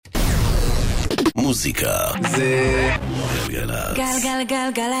מוזיקה זה גלגלת.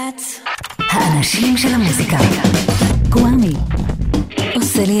 גלגלגלגלת. האנשים של המוזיקה. קוואמי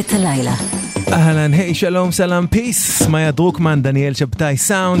עושה לי את הלילה. אהלן, היי, שלום, סלם, פיס. מאיה דרוקמן, דניאל שבתאי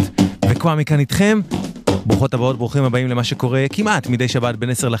סאונד, וקוואמי כאן איתכם. ברוכות הבאות, ברוכים הבאים למה שקורה כמעט מדי שבת בין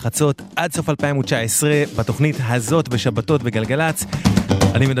 10 לחצות עד סוף 2019 בתוכנית הזאת בשבתות בגלגלץ.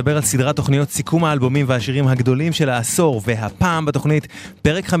 אני מדבר על סדרת תוכניות סיכום האלבומים והשירים הגדולים של העשור, והפעם בתוכנית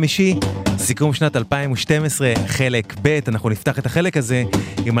פרק 5, סיכום שנת 2012, חלק ב'. אנחנו נפתח את החלק הזה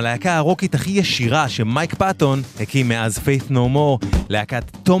עם הלהקה הרוקית הכי ישירה שמייק פאטון הקים מאז Faith No More, להקת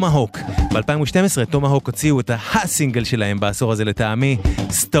טומהוק. ב-2012 טומהוק הוציאו את הסינגל שלהם בעשור הזה לטעמי,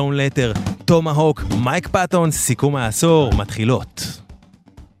 סטון לטר. טומהוק, מייק פאטון, סיכום העשור, מתחילות.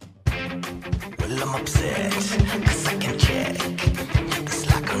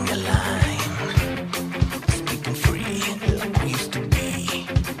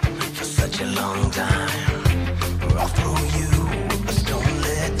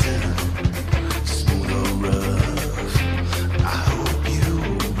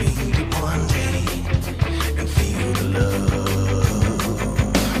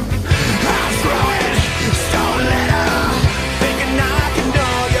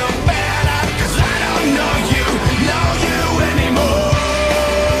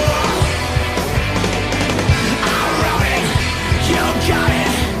 Got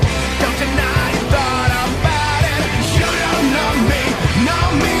it, don't deny your thoughts.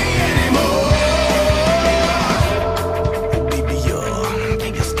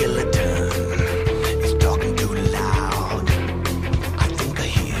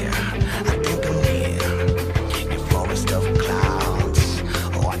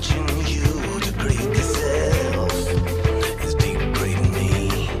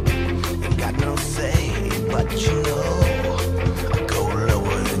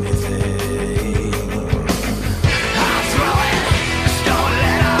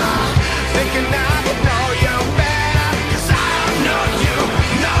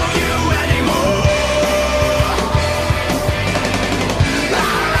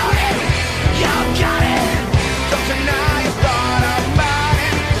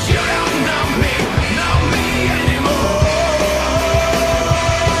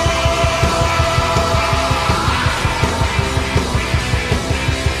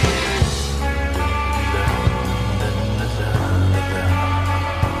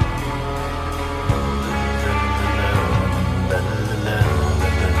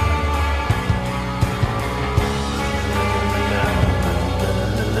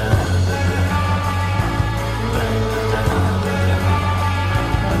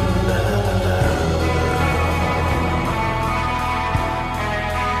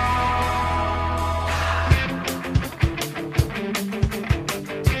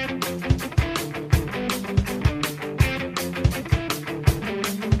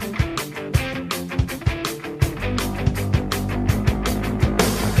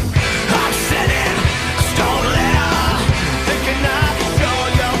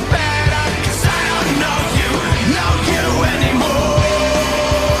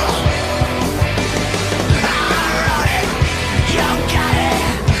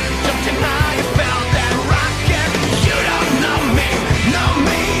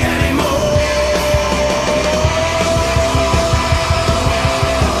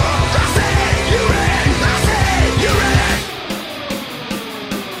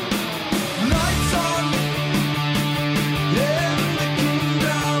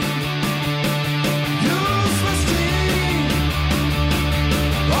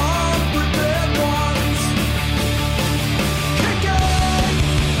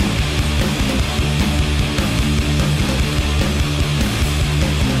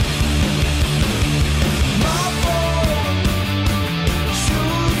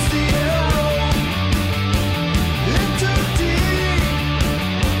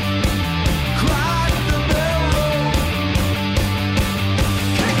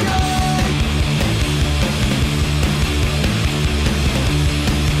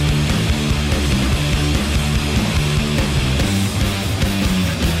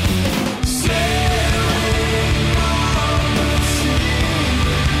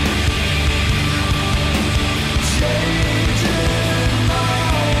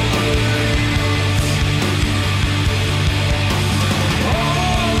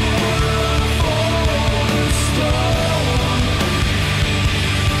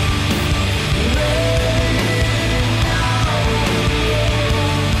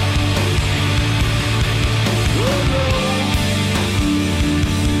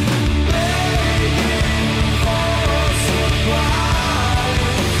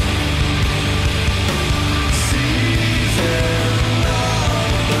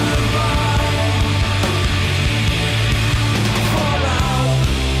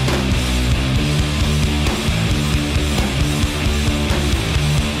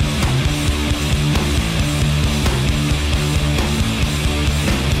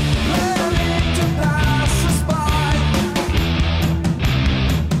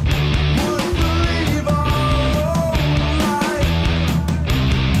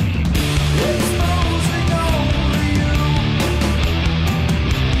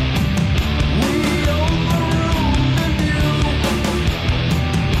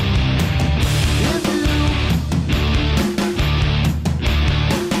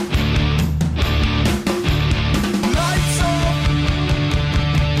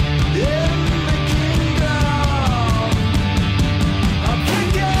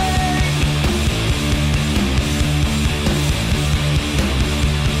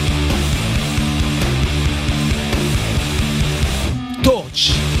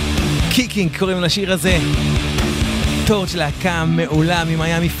 קיקינג קוראים לשיר הזה. טורץ', להקה מעולה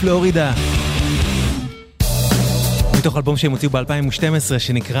ממיימי פלורידה, מתוך אלבום שהם הוציאו ב-2012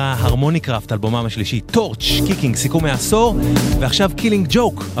 שנקרא הרמוניקראפט, אלבומם השלישי. טורץ', קיקינג, סיכום מהעשור, ועכשיו קילינג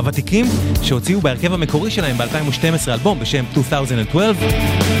ג'וק, הוותיקים שהוציאו בהרכב המקורי שלהם ב-2012 אלבום בשם 2012,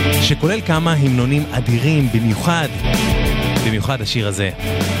 שכולל כמה המנונים אדירים, במיוחד השיר הזה,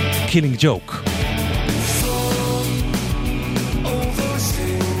 קילינג ג'וק.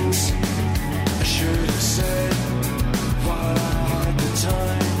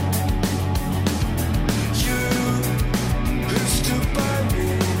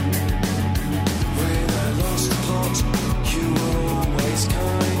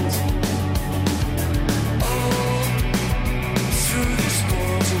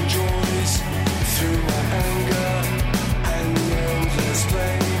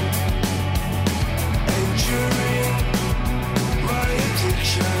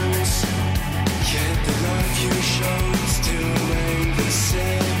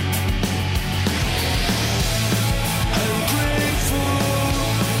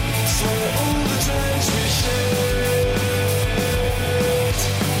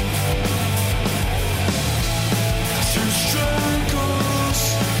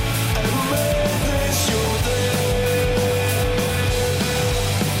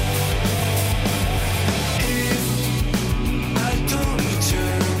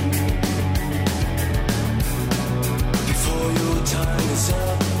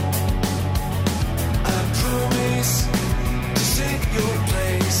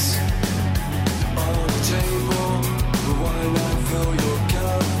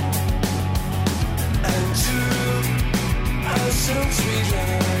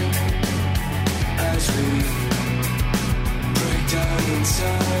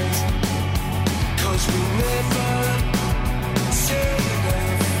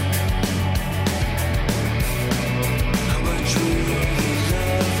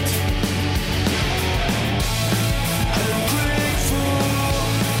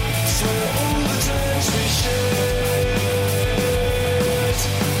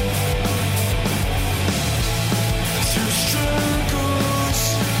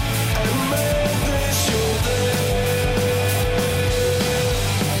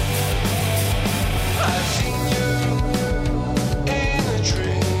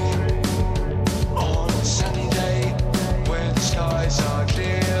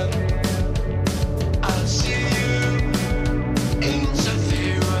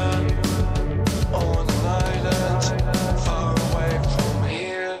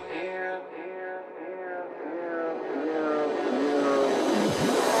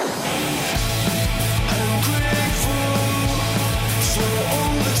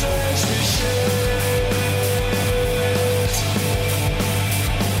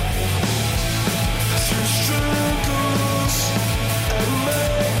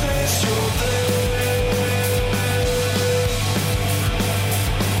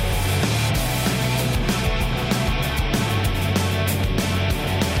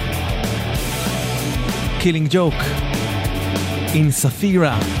 Killing Joke, אינסופי.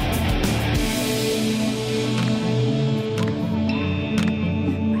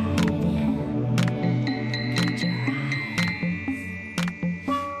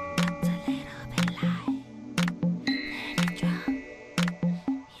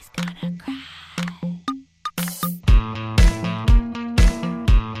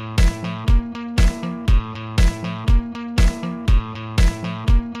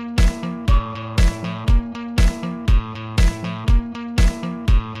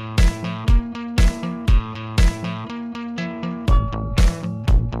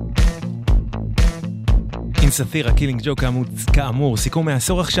 אינסופי, קילינג ג'וק, כאמור, סיכום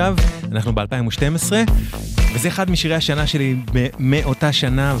מהעשור עכשיו, אנחנו ב-2012, וזה אחד משירי השנה שלי מאותה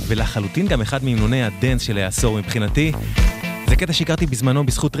שנה, ולחלוטין גם אחד ממנוני הדנס של העשור מבחינתי. זה קטע שהכרתי בזמנו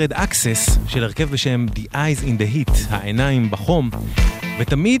בזכות רד אקסס, של הרכב בשם The Eyes in the Heat, העיניים בחום,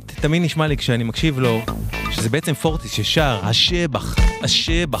 ותמיד נשמע לי כשאני מקשיב לו, שזה בעצם פורטיס ששר, השבח,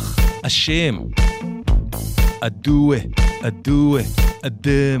 השבח, השם, אדוה, אדוה,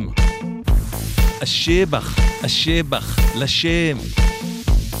 אדם, השבח, השבח, לשם,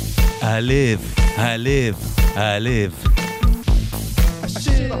 הלב, הלב, הלב.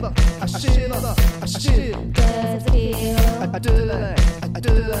 השבח, השבח, השם, does it feel? אדוה,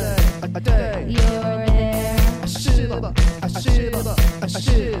 אדוה, אדם, you're there. השבח, השבח,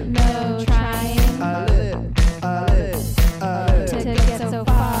 השם, no trying, הלב, הלב, הלב, to get so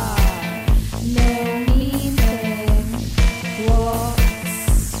far, no reason,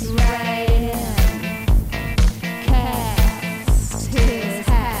 walks right in, cast his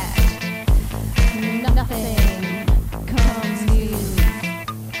hat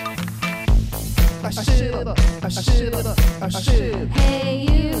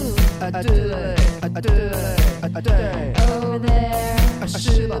Over there,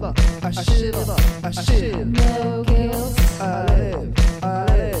 no guilt.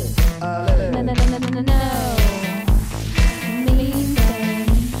 No. Mean thing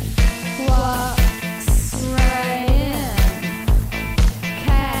walks right in,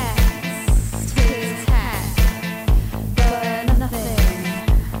 casts his hat, but nothing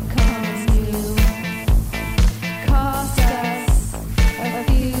comes new. Cost us a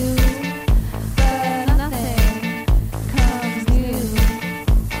few, but nothing comes new.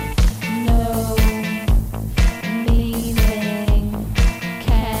 No meaning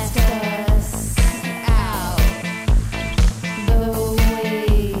cast us out the way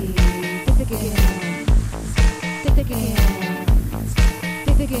thick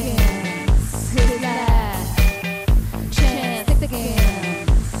again, his last chance, thick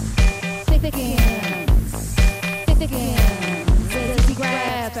again, as he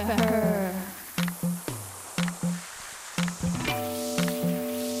grabs at her.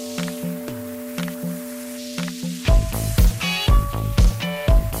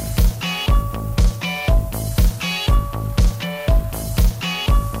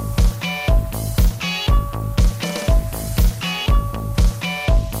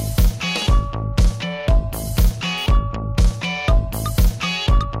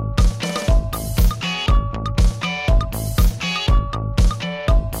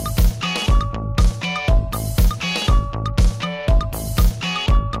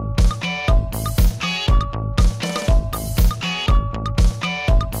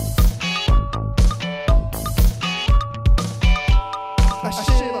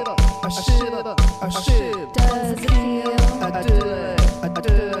 Does it feel? You're there.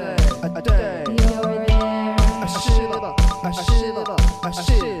 No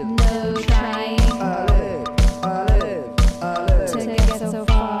trying to get so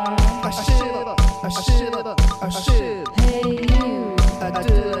far. Hey you.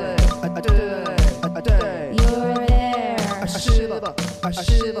 You're there.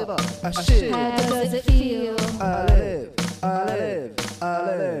 How does it feel?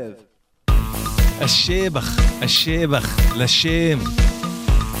 השבח, לשם.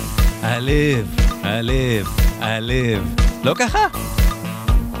 הלב. לא ככה?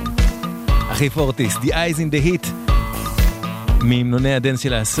 אחי פורטיס, The Eyes in the Heat. מהמנוני הדנס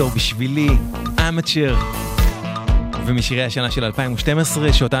של העשור בשבילי, amateur. ומשירי השנה של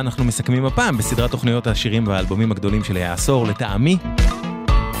 2012, שאותה אנחנו מסכמים הפעם בסדרת תוכניות השירים והאלבומים הגדולים של העשור לטעמי.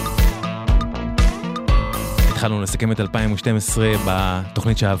 התחלנו לסכם את 2012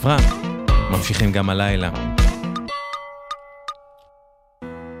 בתוכנית שעברה, ממשיכים גם הלילה.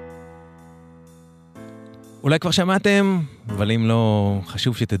 אולי כבר שמעתם, אבל אם לא,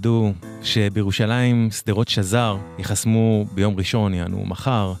 חשוב שתדעו שבירושלים סדרות שזר יחסמו ביום ראשון, יענו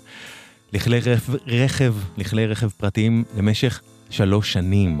מחר, לכלי רכב פרטיים למשך 3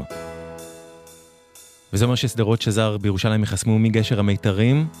 שנים. וזה אומר שסדרות שזר בירושלים יחסמו מגשר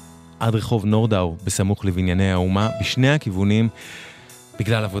המיתרים עד רחוב נורדאו בסמוך לבנייני האומה בשני הכיוונים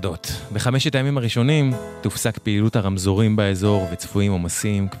בגלל עבודות. ב5 הימים הראשונים תופסק פעילות הרמזורים באזור וצפויים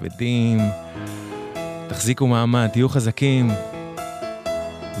עומסים כבדים. תחזיקו מעמד, תהיו חזקים.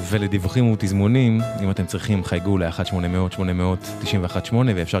 ולדיווחים ותזמונים, אם אתם צריכים, חייגו ל-1-800-800-918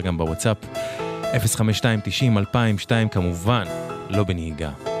 ואפשר גם בוואטסאפ 052-90-2002, כמובן לא בנהיגה.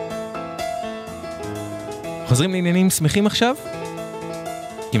 חוזרים לעניינים שמחים עכשיו?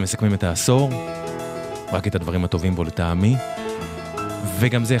 כי מסכמים את העשור, רק את הדברים הטובים בו לטעמי,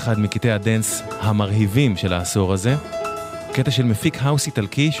 וגם זה אחד מקטעי הדנס המרהיבים של העשור הזה, קטע של מפיק האוס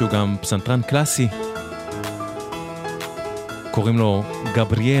איטלקי שהוא גם פסנתרן קלאסי, קוראים לו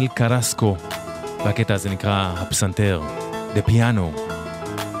גבריאל קרסקו, והקטע הזה נקרא הפסנתר, The Piano.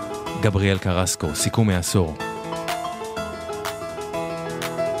 גבריאל קרסקו, סיכום מהעשור.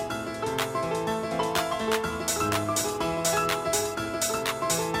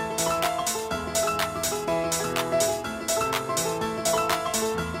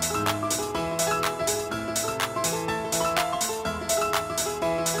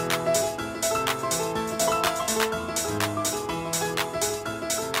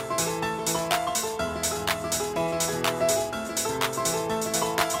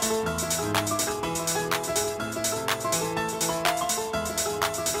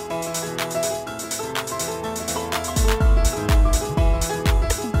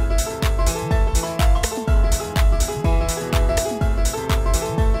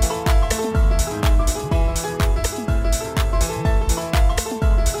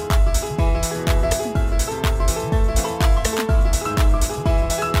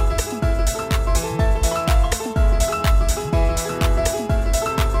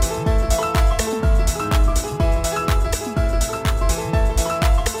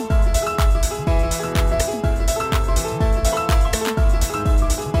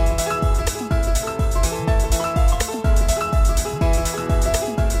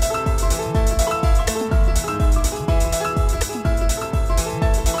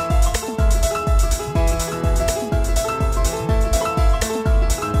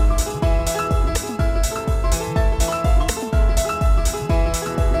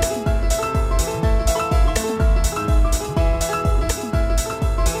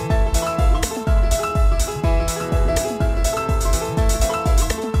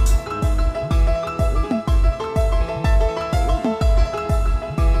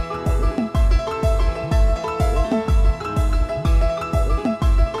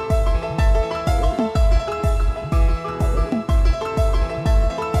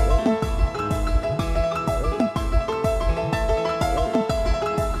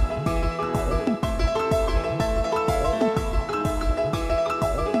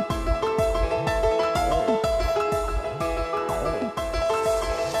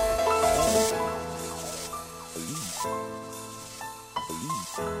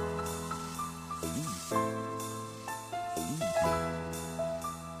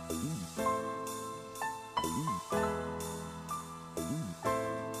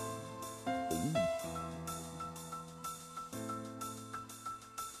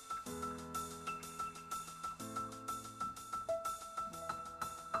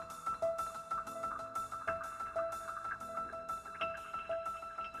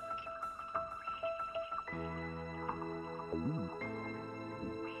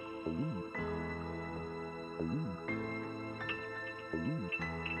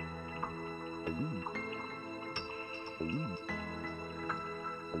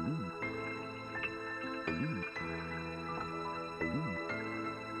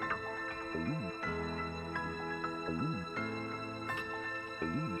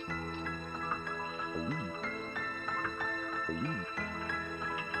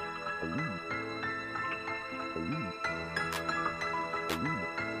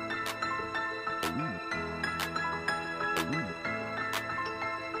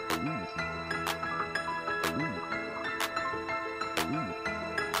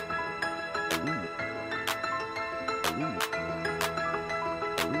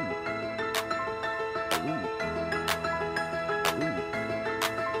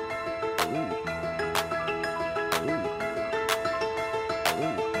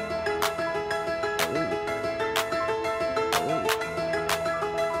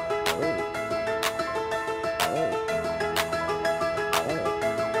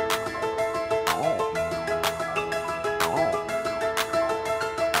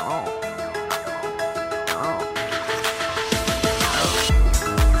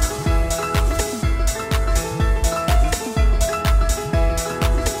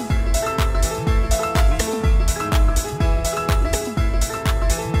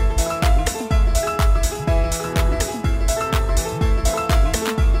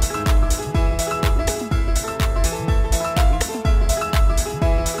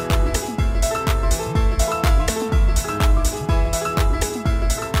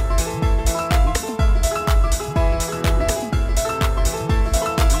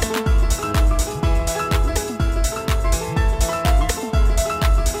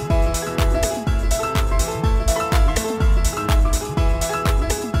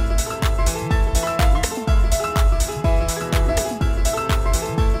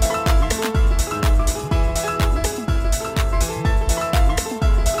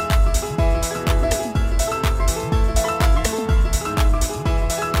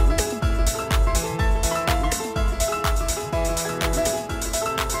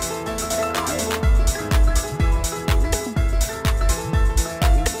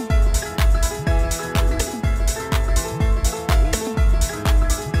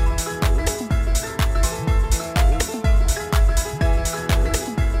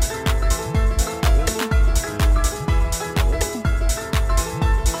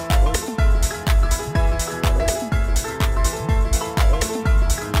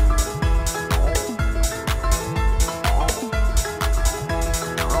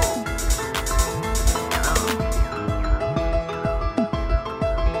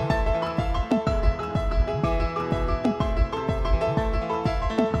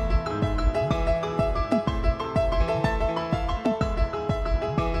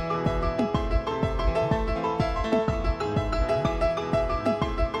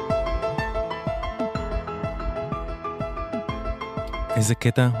 איזה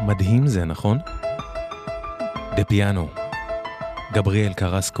קטע מדהים זה, נכון? דה פיאנו, גבריאל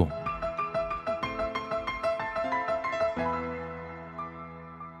קרסקו.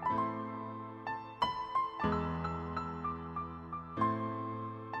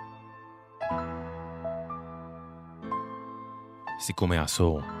 סיכומי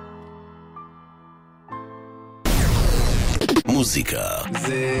העשור. מוזיקה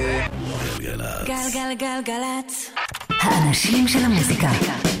זה גלגלת. גלגלגלגלת. האנשים של המוזיקה.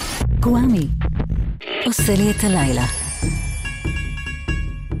 קוואמי עושה לי את הלילה.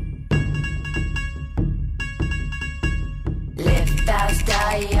 Live faster,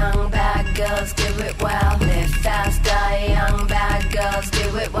 young bad girls, do it well. Live faster, young bad girls, do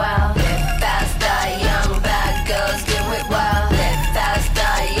it well. Live faster, young bad girls, do it well. Live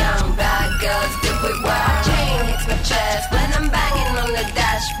faster, young bad girls, do it well. My chain hits my chest when I'm banging on the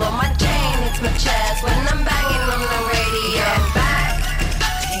dashboard. My chain hits my chest when I'm banging on the radio. Get back,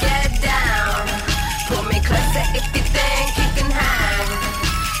 get down, pull me closer if you think you can hang.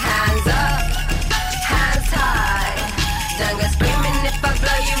 Hands up, hands high. Don't go screaming if I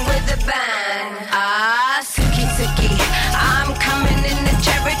blow you with a bang. Ah, Suki Suki, I'm coming in the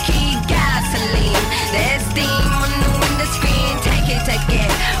Cherokee gasoline. There's steam on the window screen. Take it, take it.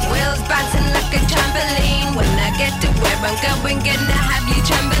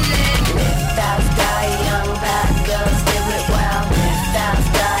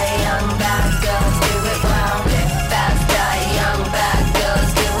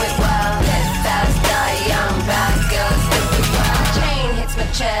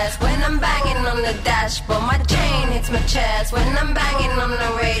 the dashboard. My chain hits my chest when I'm banging on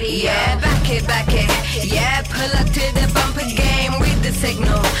the radio. Yeah, back it, yeah, pull up to the bumper game with the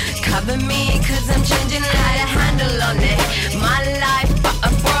signal. Cover me, cause I'm changing how to handle on it. My life, but I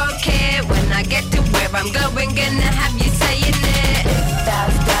broke it. When I get to where I'm going, gonna have you saying it. If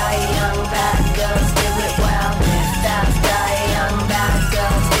that's die, young bad girls do it well. If that's die, young bad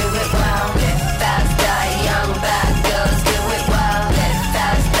girls do it well. If that's die, young bad girls do it well. If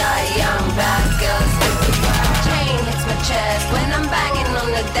that's die, young bad girls do it well. Chain hits my chest when I'm banging on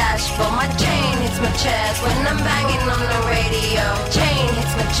the dashboard. My chain hits my chest when I'm banging on the radio. Chain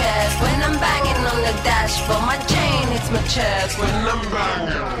hits my chest when I'm banging on the dashboard. My chain hits my chest when I'm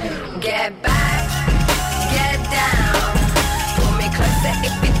banging. Get back, get down. Pull me closer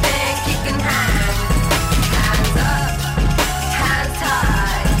if you think you can hang. Hands up, hands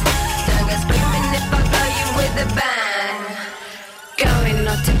high. Don't go screaming if I blow you with a bang. Going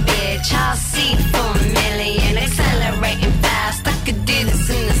not to bitch, I'll see for a million. Accelerating fast, I could do this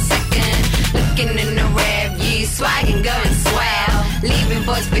in a second. Looking in the rear view, swagging, going swell. Leaving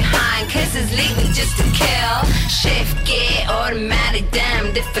boys behind, cause it's legal just to kill. Shift gear, automatic,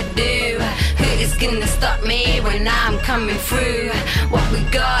 damned if I do. Who is gonna stop me when I'm coming through? What we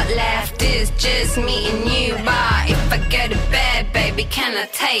got left is just me and you. But if I go to bed, baby, can I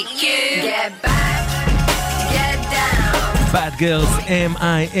take you? Get back, get down. Bad Girls,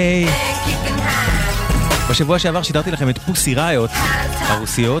 M.I.A. Think you can hang. בשבוע שעבר שידרתי לכם את פוסי ראיות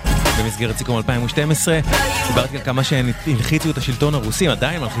הרוסיות במסגרת סיכום 2012. דיברתי על כמה שהן הלחיצו את השלטון הרוסי,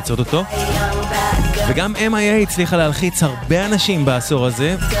 עדיין מלחיצות אותו, וגם M.I.A. הצליחה להלחיץ הרבה אנשים בעשור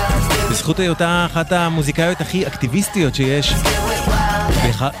הזה בזכות היותה אחת המוזיקאיות הכי אקטיביסטיות שיש,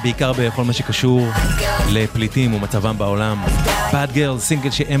 בעיקר בכל מה שקשור לפליטים ומצבם בעולם. Bad Girls,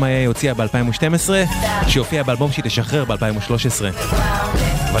 סינגל ש-M.I.A. הוציאה ב-2012, שהופיע באלבום שהיא תשחרר ב-2013,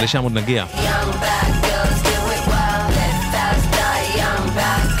 אבל לשם עוד נגיע.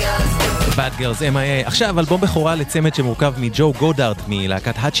 Bad Girls, M.I.A. עכשיו אלבום בכורה לצמד שמורכב מג'ו גודארד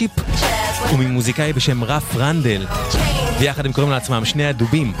מלהקת הצ'יפ וממוזיקאי בשם רף רנדל, ויחד הם קוראים לעצמם שני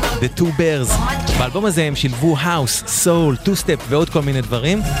הדובים, The Two Bears. באלבום הזה הם שילבו האוס, סול, טו סטפ ועוד כל מיני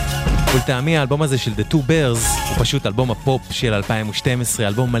דברים, ולטעמי האלבום הזה של The Two Bears הוא פשוט אלבום הפופ של 2012,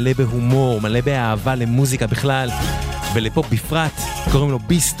 אלבום מלא בהומור, מלא באהבה למוזיקה בכלל ולפופ בפרט. קוראים לו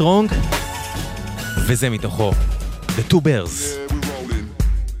Be Strong, וזה מתוכו The Two Bears.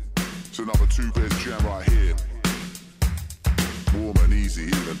 Another two bed jam right here. Warm and easy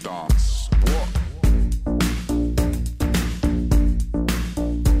in the dance. What?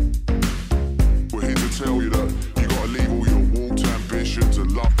 We're here to tell you that you gotta leave all your warped ambitions and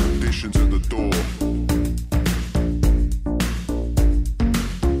love conditions at the door.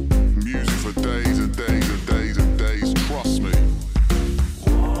 Music for days and days and days and days, trust me.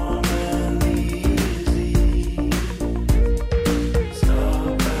 Warm and easy.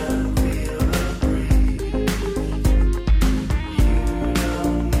 Stop and feel the breeze. You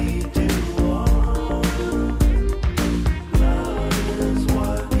don't need to walk. Love is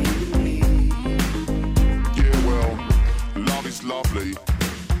what you need. Yeah, well, love is lovely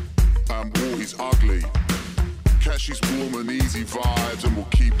and war is ugly. Catch these warm and easy vibes and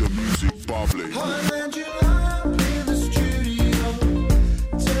we'll keep the music bubbly.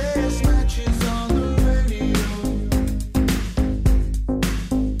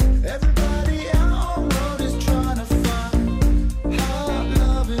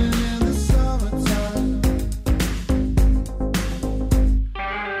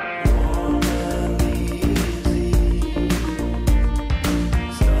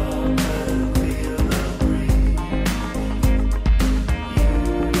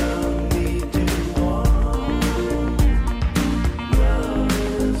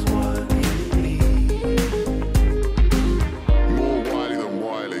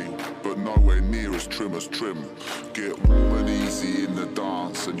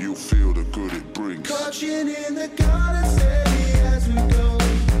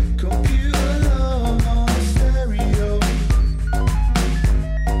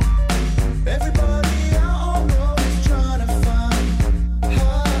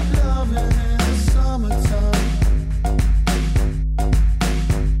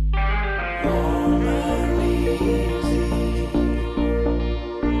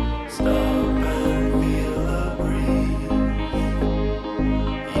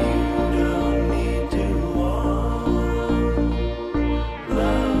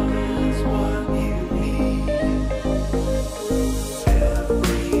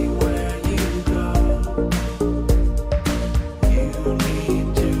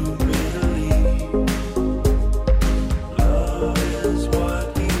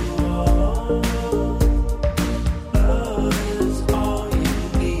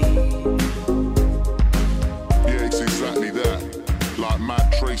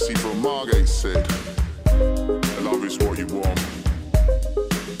 see, from Margate said, love is what you want.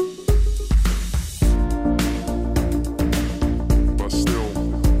 But still,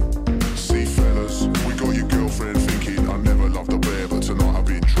 see fellas, we got your girlfriend thinking, I never loved a bear, but tonight I've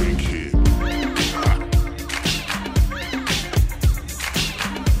been drinking.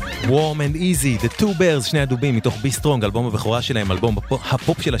 Warm and Easy, The Two Bears, שני הדובים מתוך בי סטרונג, אלבום הבכורה שלהם, אלבום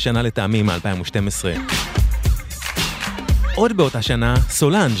הפופ של השנה לטעמי מ-2012. עוד באותה שנה,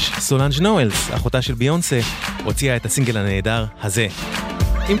 סולנג' נואלס, אחותה של ביונסה, הוציאה את הסינגל הנהדר הזה.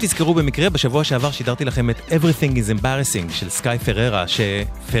 אם תזכרו במקרה, בשבוע שעבר שידרתי לכם את Everything is Embarrassing של סקאי פררה,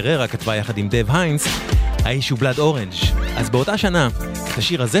 שפררה כתבה יחד עם דב היינס, האיש הוא בלאד אורנג'. אז באותה שנה, את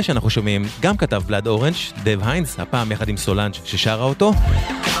השיר הזה שאנחנו שומעים, גם כתב בלאד אורנג', דב היינס, הפעם יחד עם סולנג' ששרה אותו.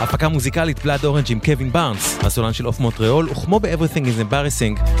 הפקה מוזיקלית בלאד אורנג' עם קווין בארנס, הסולן של אוף מונטריאול, וכמו ב-Everything is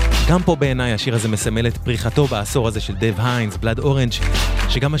Embarrassing, גם פה בעיניי השיר הזה מסמל את פריחתו בעשור הזה של דב היינס, בלאד אורנג',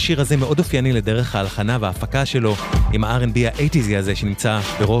 שגם השיר הזה מאוד אופייני לדרך ההלחנה וההפקה שלו, עם ה-R&B ה-80s הזה שנמצא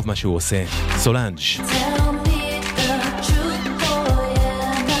ברוב מה שהוא עושה. סולנג'.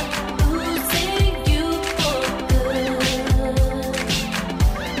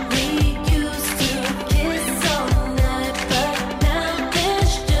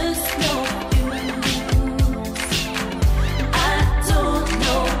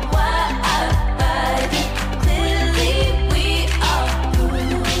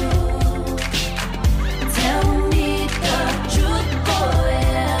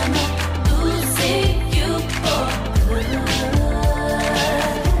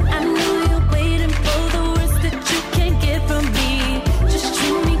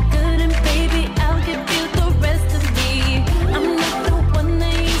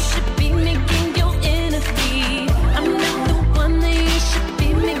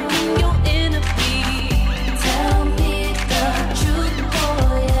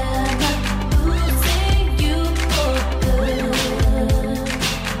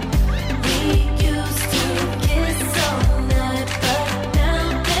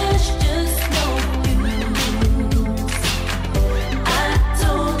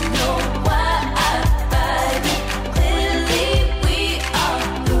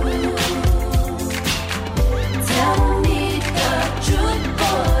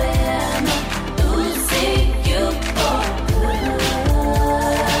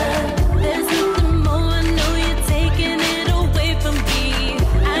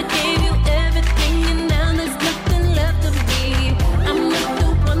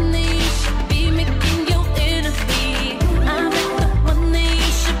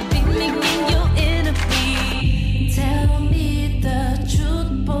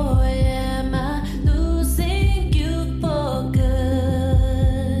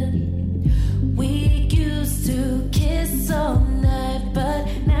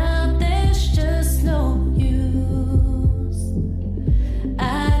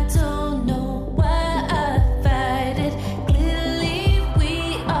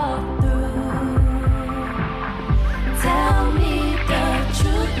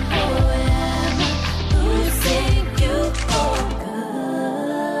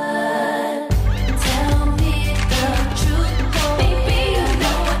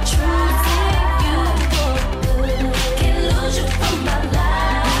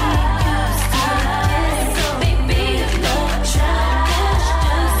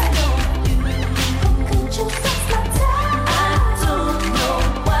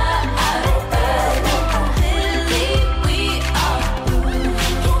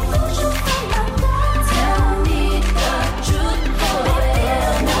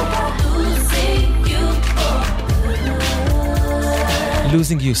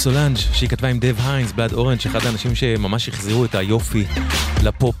 Losing You, סולנג', שהיא כתבה עם דב היינס, בלאד אורנג', אחד האנשים שממש החזירו את היופי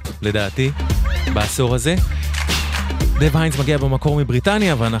לפופ, לדעתי, בעשור הזה. דב היינס מגיע במקור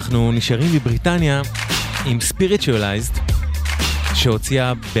מבריטניה, ואנחנו נשארים בבריטניה עם Spiritualized,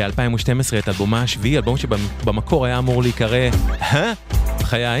 שהוציאה ב-2012 את אלבומה השביעי, אלבום שבמקור היה אמור להיקרא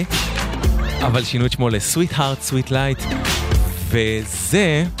חיי, אבל שינו את שמו ל-Sweet Heart, Sweet Light,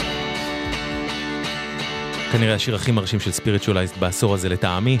 וזה כנראה השיר הכי מרשים של Spiritualized בעשור הזה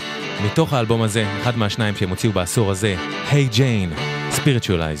לטעמי. מתוך האלבום הזה, אחד מהשניים שהם הוציאו בעשור הזה, Hey Jane,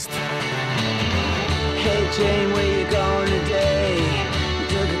 Spiritualized. Hey Jane, where you going today? You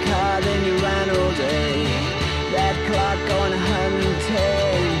took a car, then you ran all day. That clock going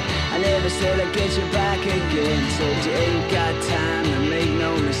 110. I never said I'd get you back again. Said you ain't got time to make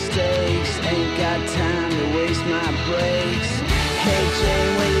no mistakes. Ain't got time to waste my breaks. Hey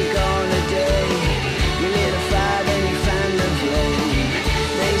Jane, where you going today? You lit a fire, then you found the flame.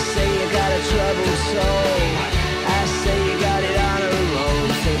 They say you got a troubled soul. I say you got it on a roll.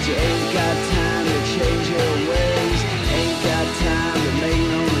 Said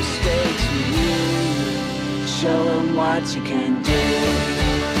can do.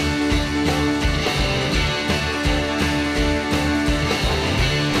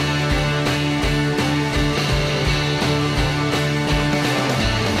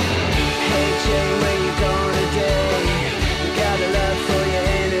 Hey Jane, where you going today? Got a love for you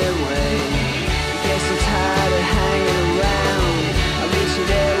anyway. Guess I'm tired of hanging around. I'll meet you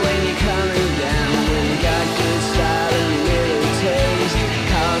there when you're coming down. When you got good style and little taste,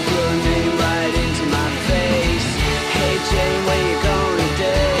 carve your name right into my face. Hey Jane, where you going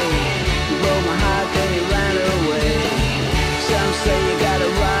today? You broke my heart, then you ran away. Some say you got a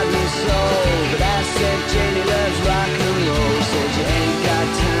rotten soul, but I said Janie loves rock and roll. Said you ain't got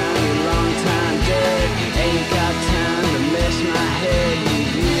time, you're long time dead. Ain't got time to mess my head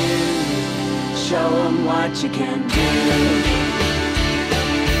with you. Show 'em what you can do.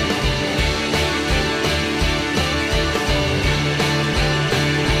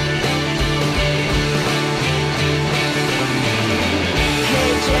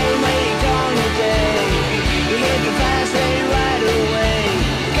 Hey Jane, where you going today? You hit the fast lane right away.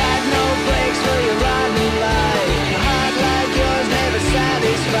 Got no brakes for your rotten life. A heart like yours never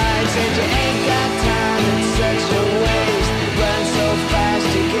satisfied. Said you ain't got time, it's such a waste. Run so fast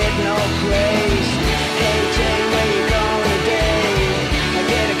you get no praise. Hey Jane, where you going today? I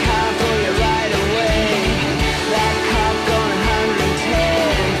get a car for you right away. That cop going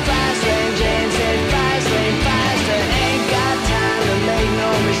 110. Fast lane, Jane said fast lane, faster. Ain't got time to make no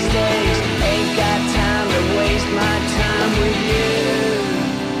mistakes. Ain't got time to waste my time with you.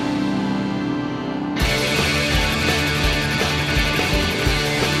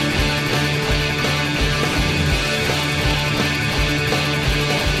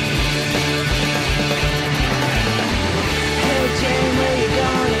 Hey Jane, where you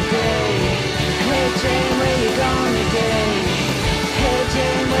going today? Hey Jane, where you going today? Hey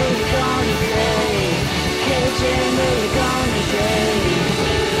Jane, where you going today? Hey Jane, where you going today?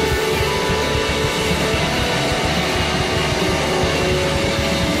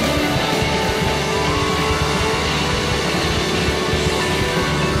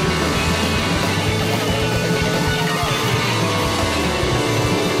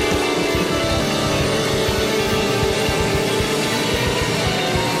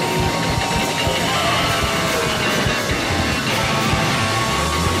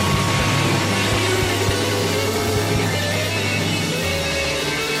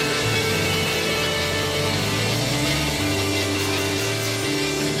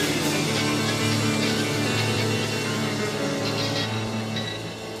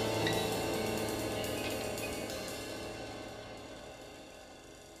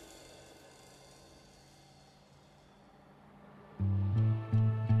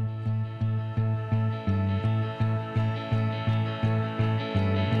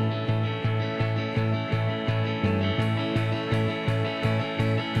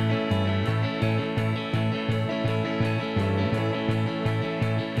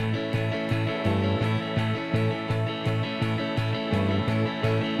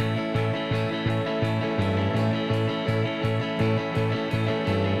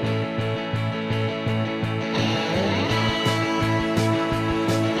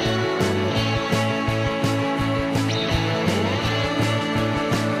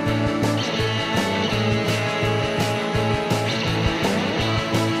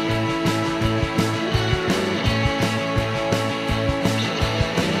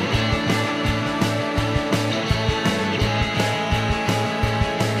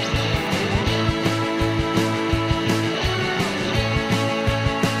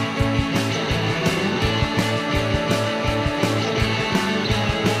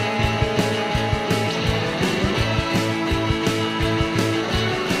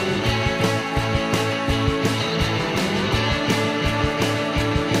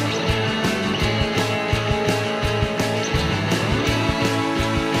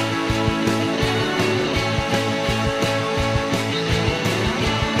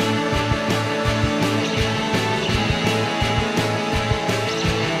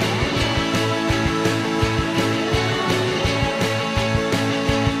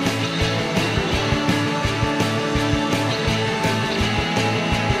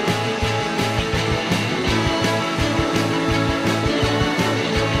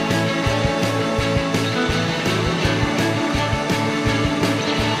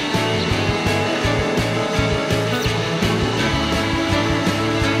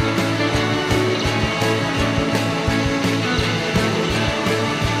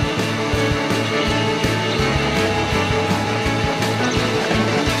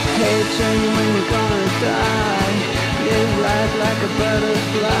 When you're gonna die, live life like a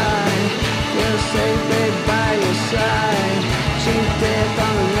butterfly. You safely by your side. Cheap death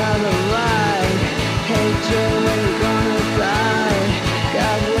on another ride. Hey Jane, when you gonna die?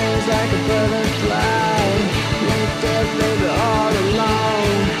 Got wings like a butterfly. Meet death, baby, all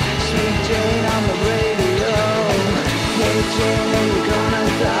alone. Sweet Jane on the radio. Hey Jane, when you gonna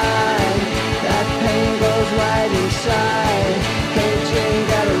die? That pain goes right inside. Hey Jane,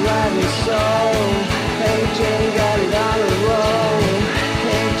 got a rotten soul. Hey Jane, got it on the roll.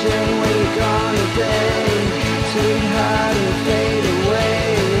 Hey Jane, when you gonna day? Sweetheart, and fade away.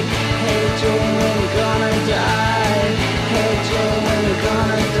 Hey Jane, when you gonna die? Hey Jane, when you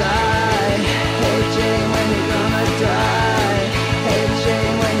gonna die? Hey Jane, when you gonna die? Hey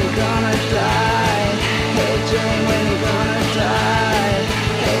Jane, when you gonna die? Hey Jane, when you gonna die?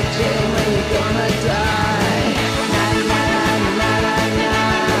 Hey Jane, when you gonna die? Na na na na na na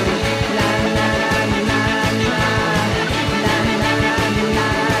na na na na na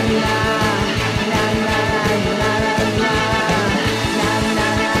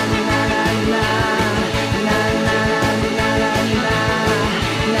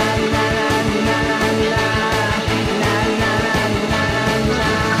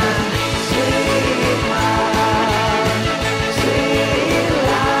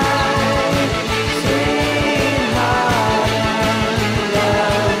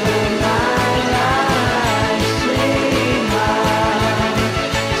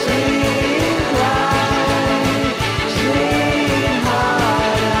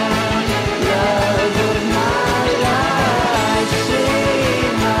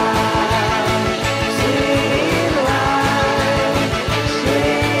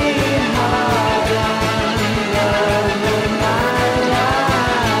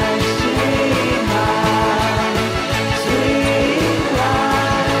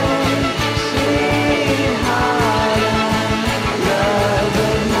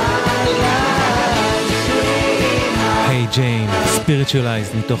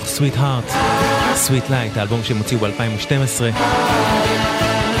Spiritualized מתוך Sweetheart, Sweet Light, האלבום שהם הוציאו ב-2012.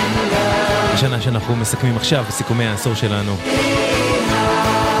 השנה שאנחנו מסכמים עכשיו בסיכומי העשור שלנו.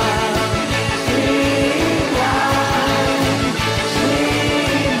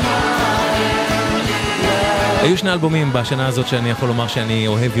 היו שני אלבומים בשנה הזאת שאני יכול לומר שאני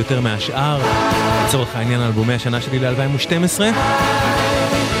אוהב יותר מהשאר, לצורך העניין אלבומי השנה שלי ל-2012,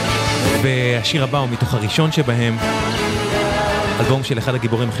 והשיר הבא הוא מתוך הראשון שבהם, אלבום של אחד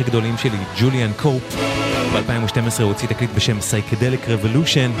הגיבורים הכי גדולים שלי, ג'וליאן קופ. ב-2012 הוא הוציא תקליט בשם Psychedelic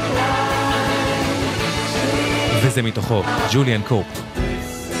Revolution, וזה מתוכו, ג'וליאן קופ.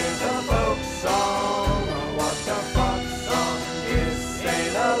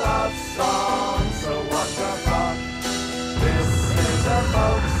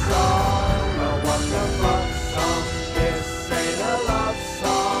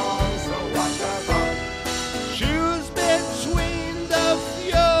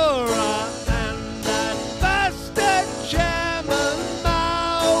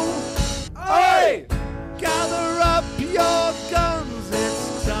 Gather up your guns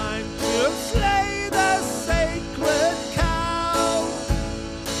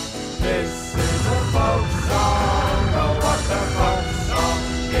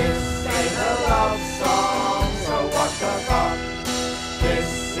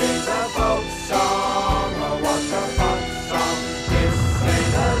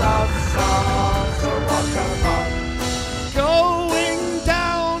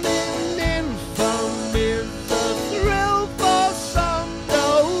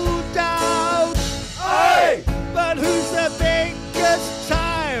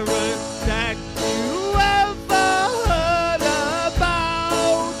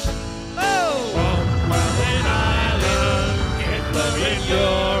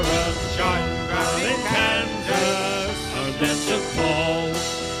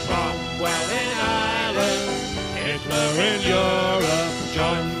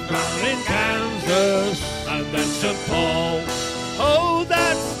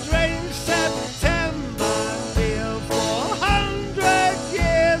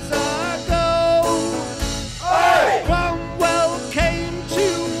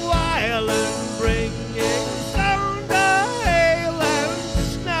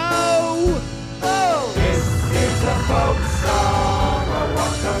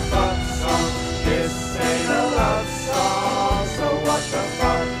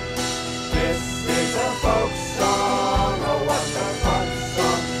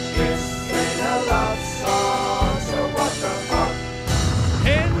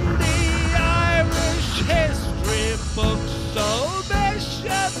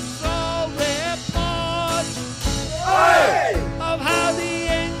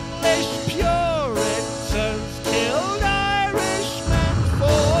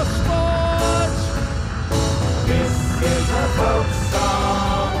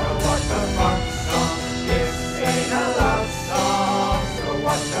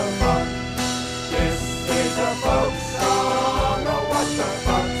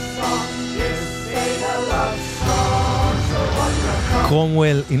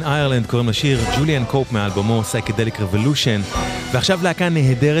קרומוול in Ireland קוראים לשיר, ג'וליאן קופ מהאלבומו Psychedelic Revolution, ועכשיו להקה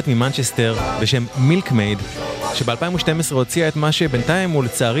נהדרת ממנצ'סטר בשם מילקמייד, שב-2012 הוציאה את מה שבינתיים הוא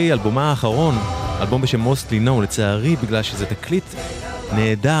לצערי אלבומה האחרון, אלבום בשם Mostly No, לצערי בגלל שזה תקליט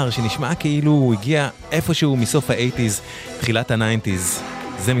נהדר שנשמע כאילו הוא הגיע איפשהו מסוף ה-80s, תחילת ה-90s,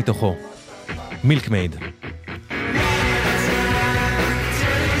 זה מתוכו, מילקמייד.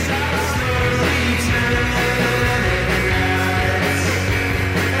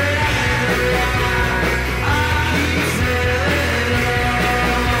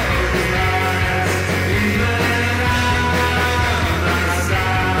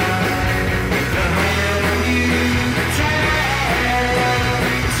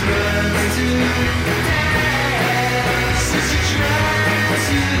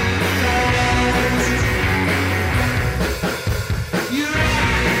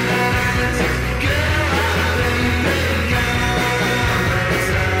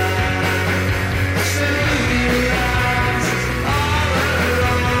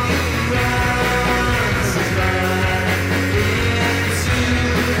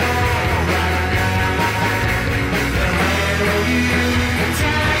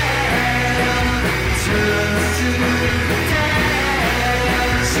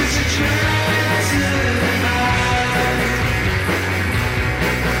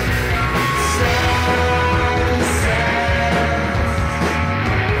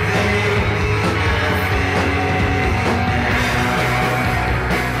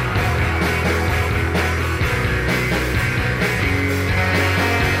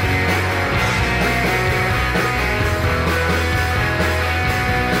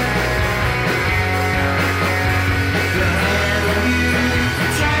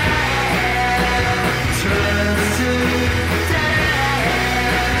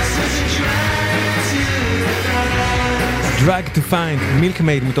 Drag to Find,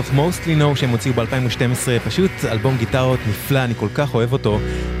 מילקמייד מתוך Mostly No שהם הוציאו ב-2012, פשוט אלבום גיטרות נפלא, אני כל כך אוהב אותו,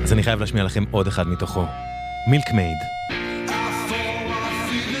 אז אני חייב להשמיע לכם עוד אחד מתוכו, מילקמייד.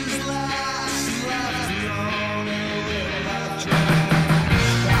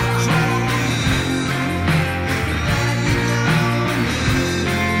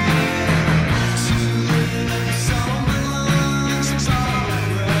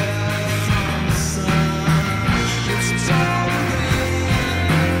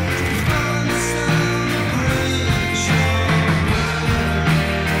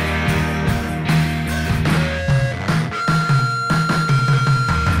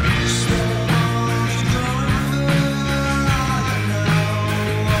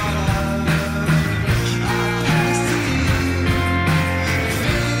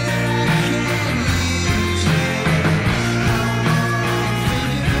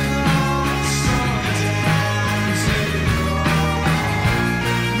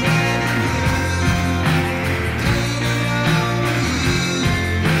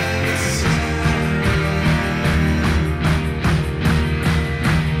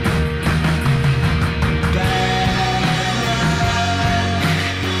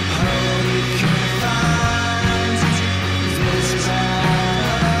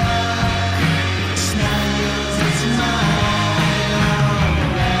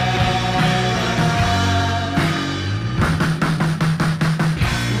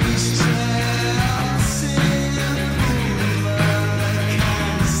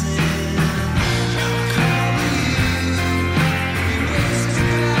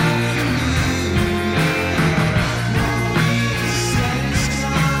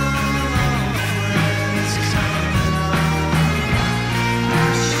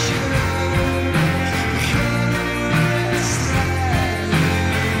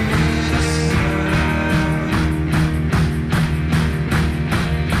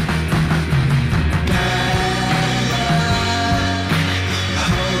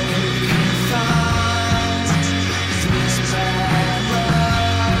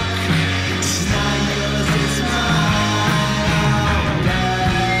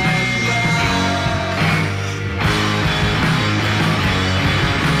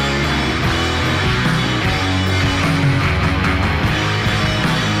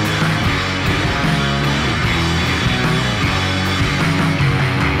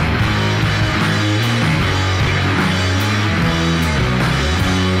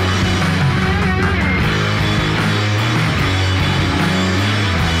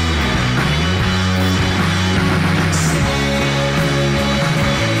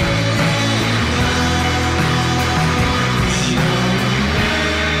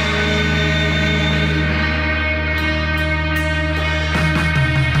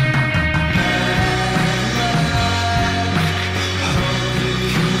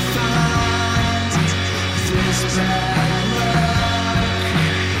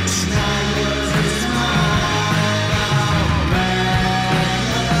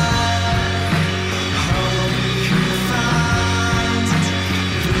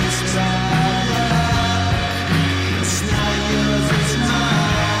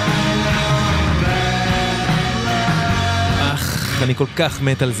 אני כל כך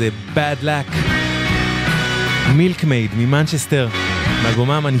מת על זה. Bad Luck, מילקמייד ממנצ'סטר,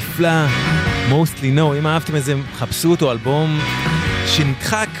 מאלבומם הנפלא Mostly No. אם אהבתם איזה, חפשו אותו, אלבום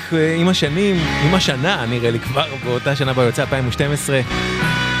שנדחק עם השנים, עם השנה נראה לי כבר, באותה שנה בה יוצא 2012,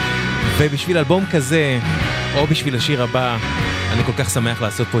 ובשביל אלבום כזה, או בשביל השיר הבא, אני כל כך שמח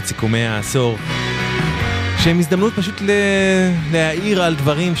לעשות פה את סיכומי העשור, שהם הזדמנות פשוט להעיר על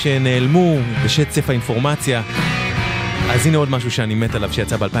דברים שנעלמו בשצף האינפורמציה. אז הנה עוד משהו שאני מת עליו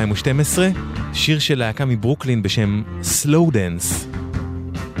שיצא ב-2012, שיר של להקה מברוקלין בשם Slow Dance,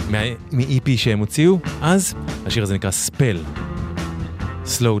 מ-EP שהם הוציאו, אז השיר הזה נקרא Spell,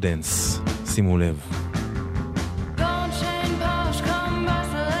 Slow Dance, שימו לב.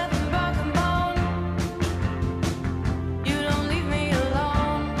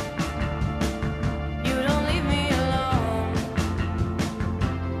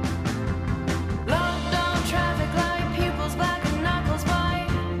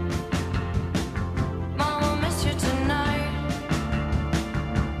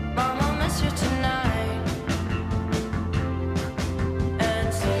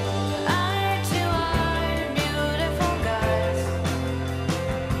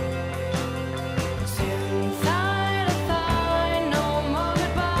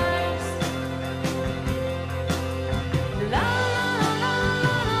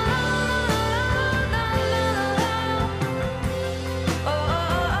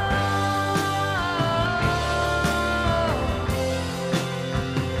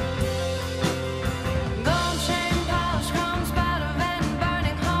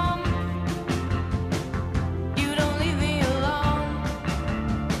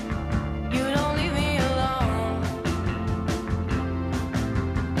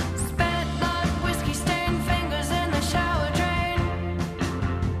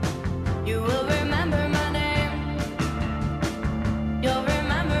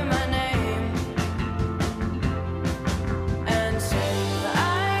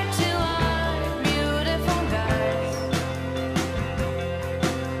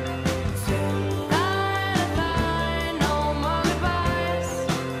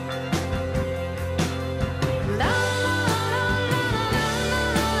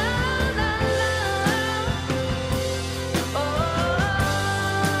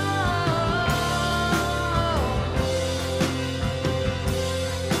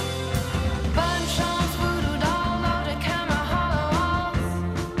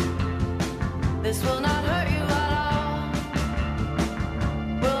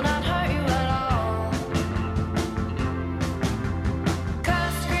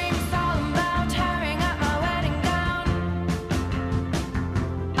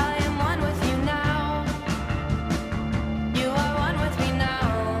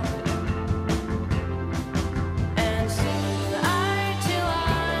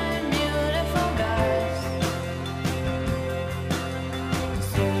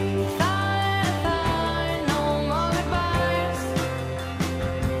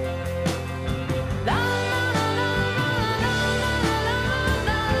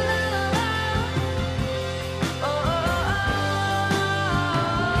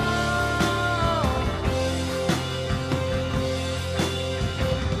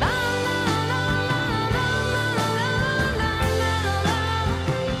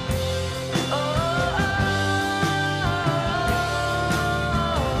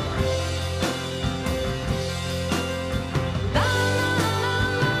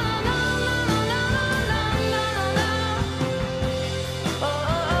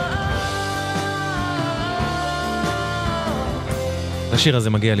 השיר הזה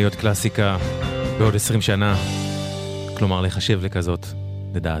מגיע להיות קלאסיקה בעוד 20 שנה, כלומר לחשב לכזאת,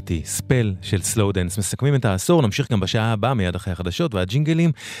 לדעתי, ספל של סלואו דנס. מסכמים את העשור, נמשיך גם בשעה הבאה מיד אחרי החדשות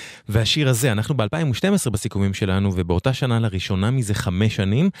והג'ינגלים, והשיר הזה, אנחנו ב-2012 בסיכומים שלנו, ובאותה שנה לראשונה מזה 5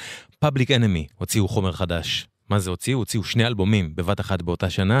 שנים, פאבליק אנמי הוציאו חומר חדש. מה זה הוציאו? הוציאו 2 אלבומים בבת אחת באותה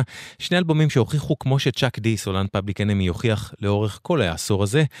שנה, 2 אלבומים שהוכיחו כמו שצ'אק די, סולן פאבליק אנמי, יוכיח לאורך כל העשור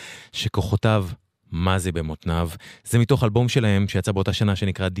הזה, שכוחותיו מה זה במותניו. זה מתוך אלבום שלהם שיצא באותה שנה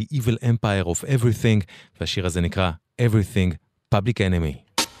שנקרא The Evil Empire of Everything, והשיר הזה נקרא Everything Public Enemy.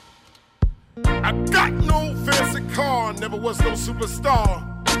 I got no fancy car, never was no superstar.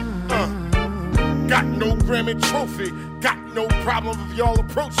 Got no Grammy trophy, got no problem if y'all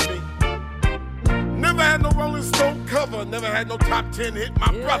approach me. Never had no Rolling Stone cover, never had no top 10 hit,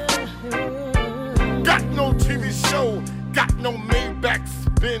 my brother. Got no TV show, got no Maybachs,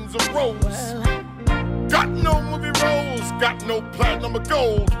 Benz or Rolls. Got no movie roles, got no platinum or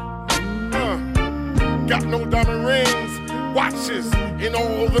gold. Got no diamond rings, watches, and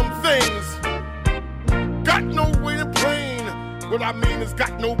all them things. Got no waiting plane, What I mean is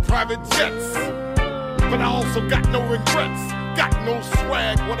got no private jets, but I also got no regrets. Got no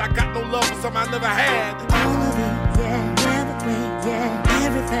swag, what I got no love for something I never had. All of it, yeah, everything, yeah,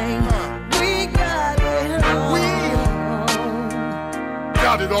 everything. We got it all. We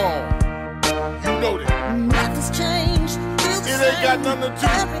got it all. You know that. Nothing's changed. It ain't got nothing to do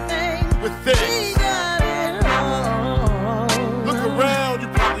everything with things. We got it all. Look around, you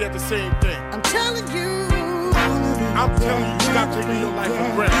probably had the same thing. I'm telling you. I'm telling you, stop taking your life for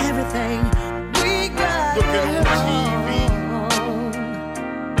granted. Everything we got. Looking on TV,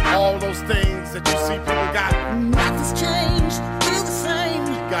 all those things that you see people got. Nothing's changed, feel the same.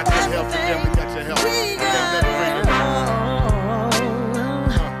 You got your health, you never got your health. We got it all.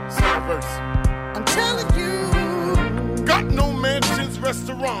 Second verse. I'm telling you. Got no mansions,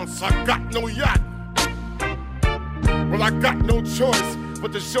 restaurants, I got no yacht. Well, I got no choice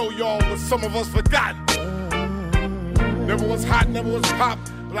but to show y'all what some of us forgot. Never was hot, never was pop,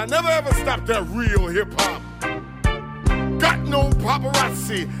 but I never ever stopped that real hip-hop. Got no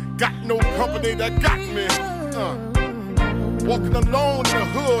paparazzi, got no company that got me. Walking alone in the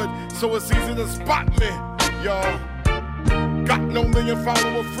hood, so it's easy to spot me, y'all. Got no million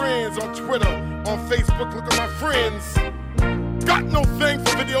follower friends on Twitter, on Facebook, look at my friends. Got no thing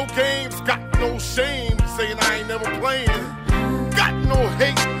for video games, got no shame saying I ain't never playing. Got no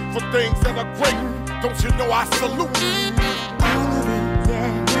hate for things that are great, don't you know I salute.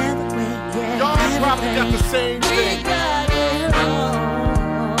 Y'all probably got the same thing.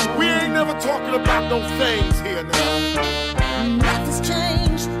 We ain't never talking about no things here now. Nothing's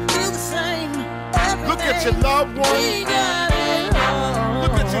changed, feel the same. Look at your loved ones.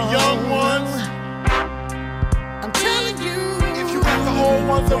 Look at your young ones. I'm telling you. If you got the old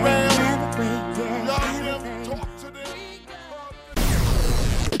ones around, love them, talk to them.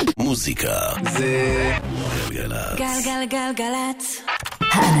 מוזיקה זה גלגלצ. גלגלגלגלצ.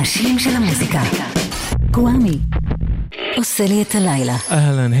 האנשים של המוזיקה. קוואמי עושה לי את הלילה.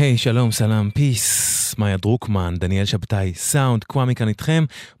 אהלן, היי, שלום, סלם, פיס, מאיה דרוקמן, דניאל שבתאי, סאונד, קוואמי כאן איתכם.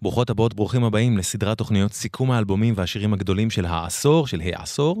 ברוכות הבאות, ברוכים הבאים לסדרת תוכניות סיכום האלבומים והשירים הגדולים של העשור, של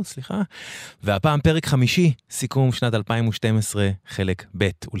העשור, והפעם פרק 5, סיכום שנת 2012, חלק ב',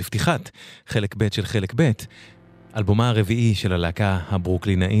 ולפתיחת חלק ב' של חלק ב', אלבומה הרביעי של הלהקה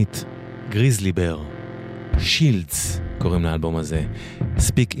הברוקלינאית, גריזלי בר, שילדס, קוראים לאלבום הזה,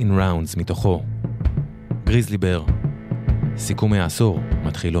 Speak in Rounds מתוכו, גריזלי בר, סיכומי העשור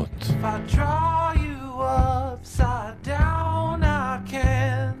מתחילות. If I draw you upside down, I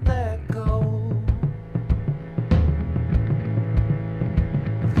can't let go.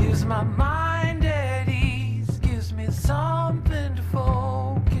 Leaves my mind at ease, gives me something to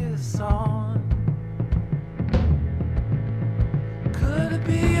focus on. Could it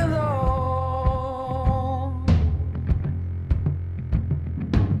be alone?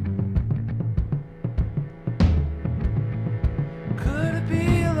 Could it be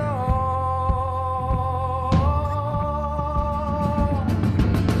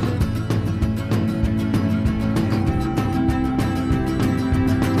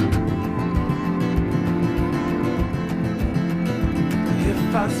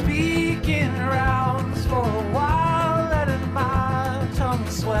if I speak in rounds for a while, letting my tongue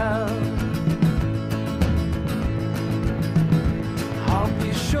swell, I'll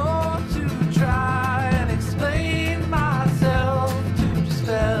be sure to try and explain myself to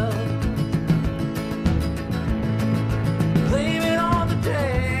dispel. Blame it on the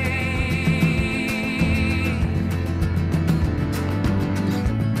day.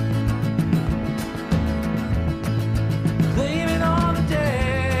 Blame it on the day.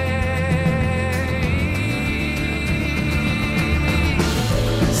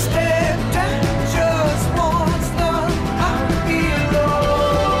 Stand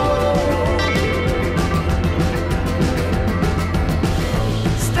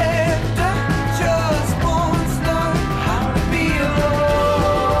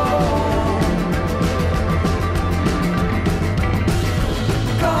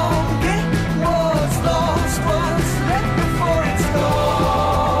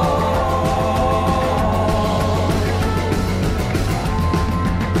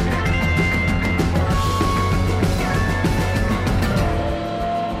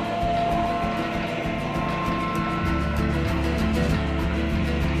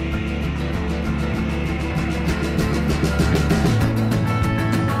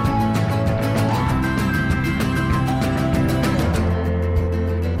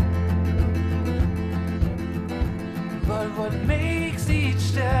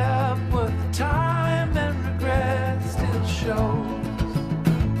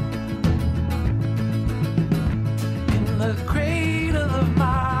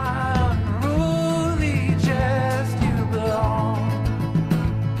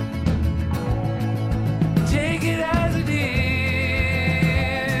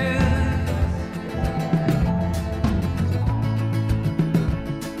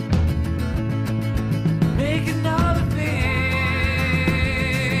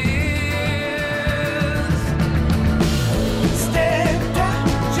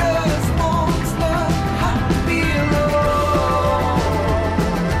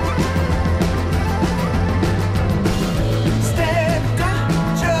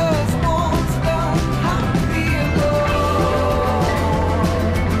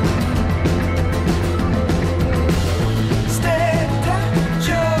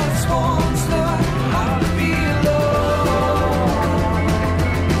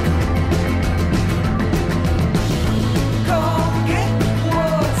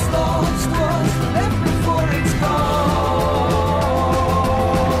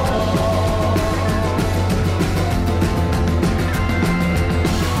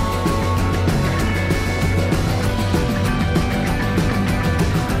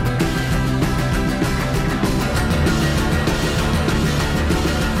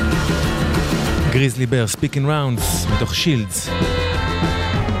גריזלי בר, ספיקינג ראונדס, מתוך שילדס.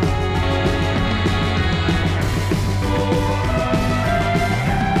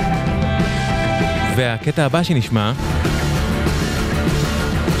 והקטע הבא שנשמע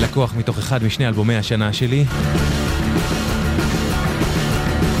לקוח מתוך אחד משני אלבומי השנה שלי.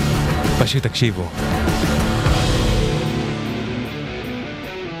 פשוט תקשיבו.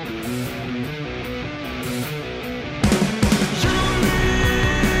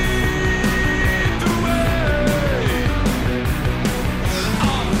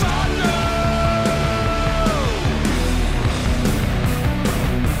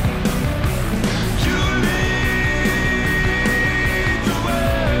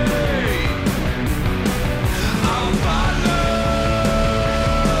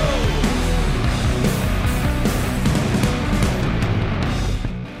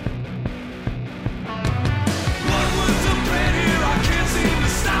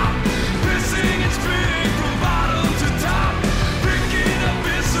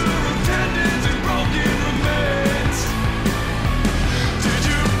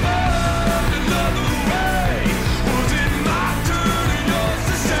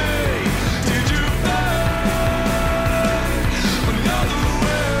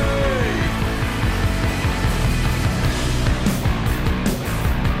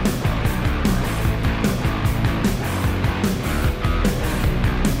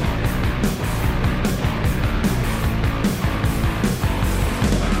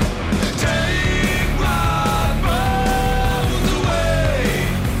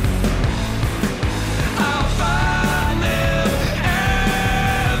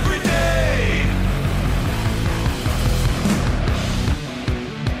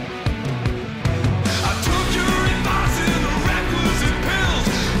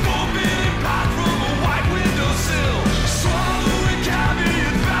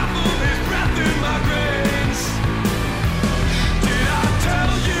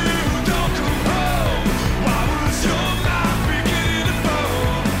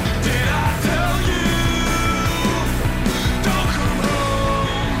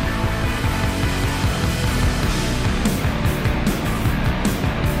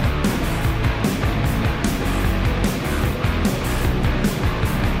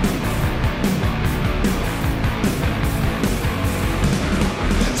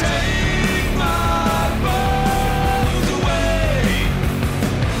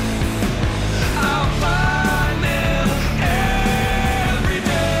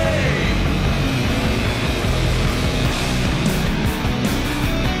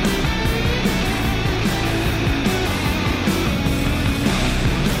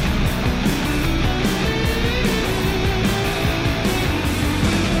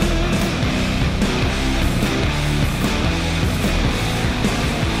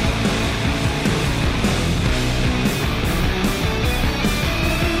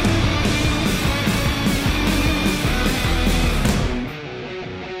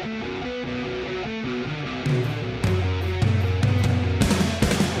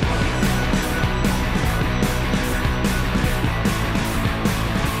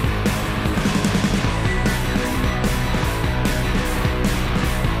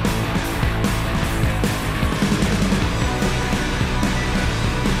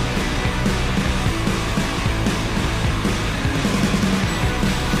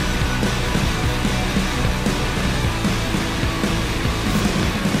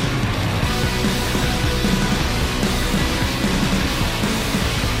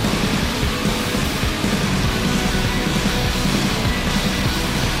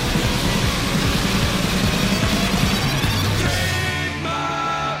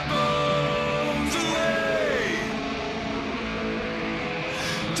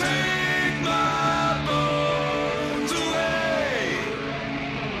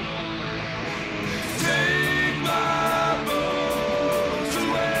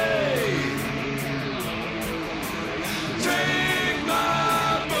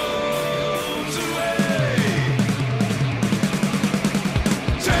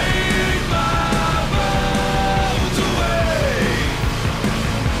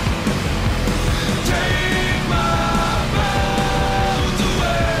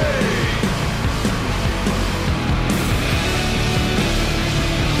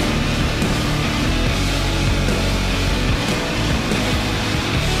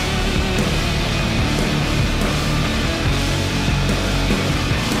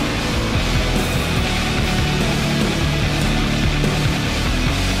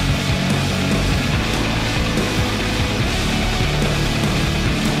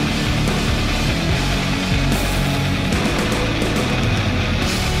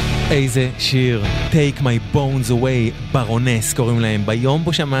 איזה שיר, Take My Bones Away, ברונס קוראים להם. ביום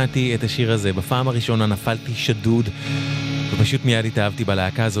בו שמעתי את השיר הזה, בפעם הראשונה נפלתי שדוד, ופשוט מיד התאהבתי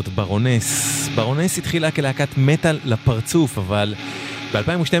בלהקה הזאת, ברונס. ברונס התחילה כלהקת מטל לפרצוף, אבל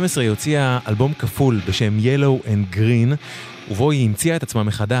ב-2012 היא הוציאה אלבום כפול בשם Yellow and Green, ובו היא המציאה את עצמה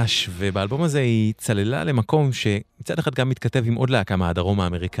מחדש, ובאלבום הזה היא צללה למקום שמצד אחד גם מתכתב עם עוד להקה מהדרום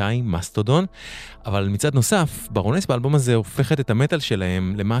האמריקאי, מסטודון, אבל מצד נוסף, ברונס באלבום הזה הופכת את המטל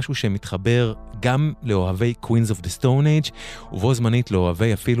שלהם למשהו שמתחבר גם לאוהבי Queens of the Stone Age, ובו זמנית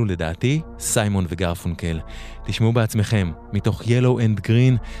לאוהבי אפילו לדעתי, סיימון וגרפונקל. תשמעו בעצמכם, מתוך Yellow and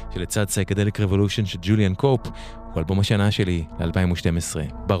Green, שלצד Psychedelic Revolution של ג'וליאן קופ, הוא אלבום השנה שלי ל-2012,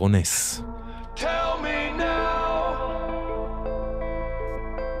 ברונס. Tell me now,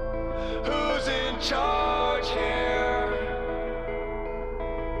 who's in charge here?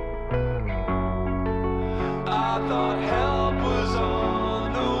 I thought help was on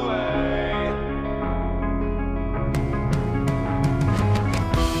the way.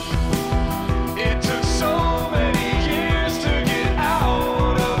 It took so many years to get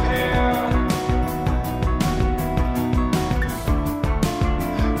out of here.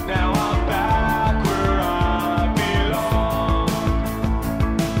 Now I'm back where I belong.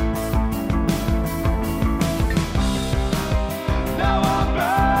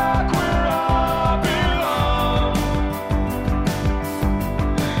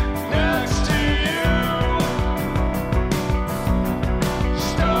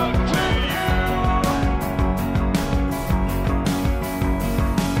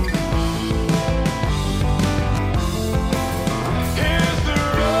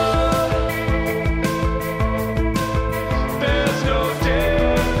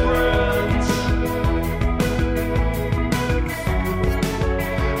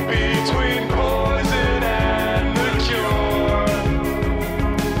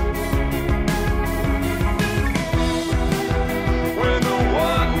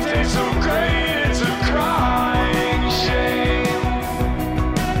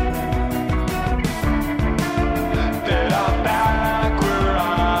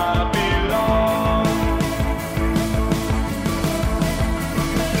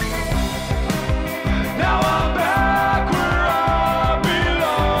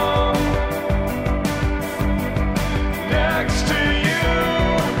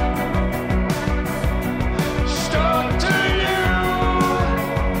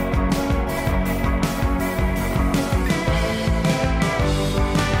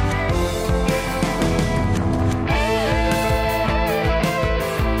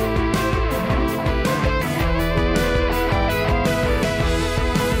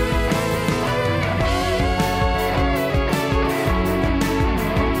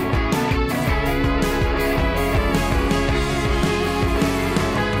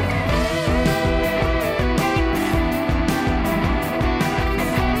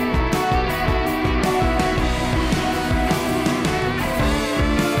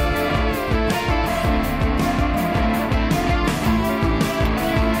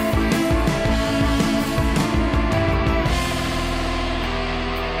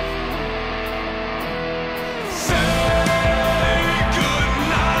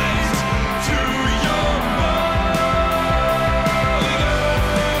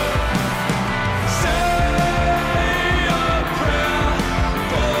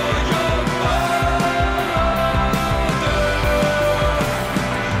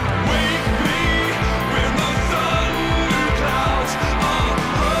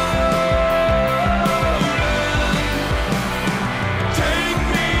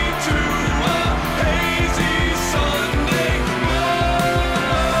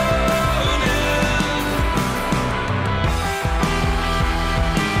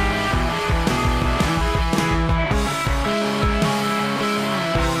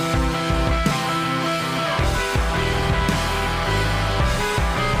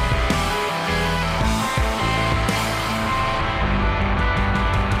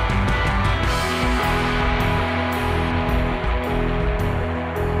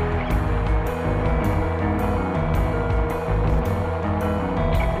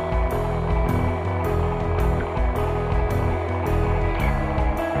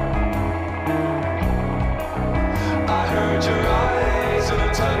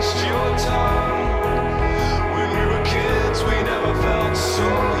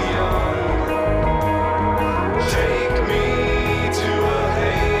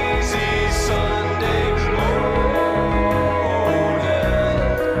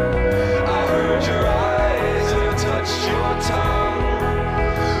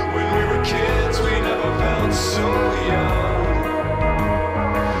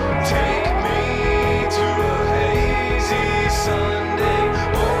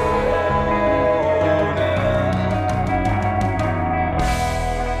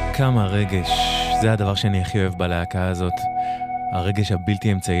 כמה רגש, זה הדבר שאני הכי אוהב בלהקה הזאת. הרגש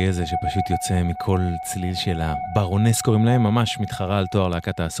הבלתי אמצעי הזה שפשוט יוצא מכל צליל שלה. ברונס קוראים להם, ממש מתחרה על תואר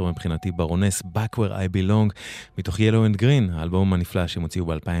להקת העשור מבחינתי. ברונס, Back Where I Belong, מתוך Yellow and Green, האלבום הנפלא שהם הוציאו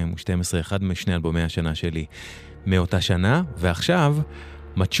ב-2012, אחד משני אלבומי השנה שלי מאותה שנה. ועכשיו,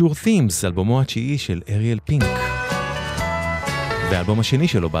 Mature Themes, אלבומו התשיעי של אריאל פינק. והאלבום השני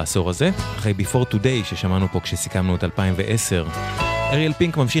שלו בעשור הזה, אחרי Before Today ששמענו פה כשסיכמנו את 2010. אריאל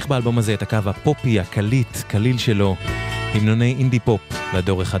פינק ממשיך באלבום הזה את הקו הפופי, הקליט, קליל שלו, המנוני אינדי פופ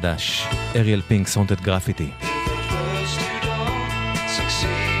לדור החדש. אריאל פינק, סונטד גרפיטי.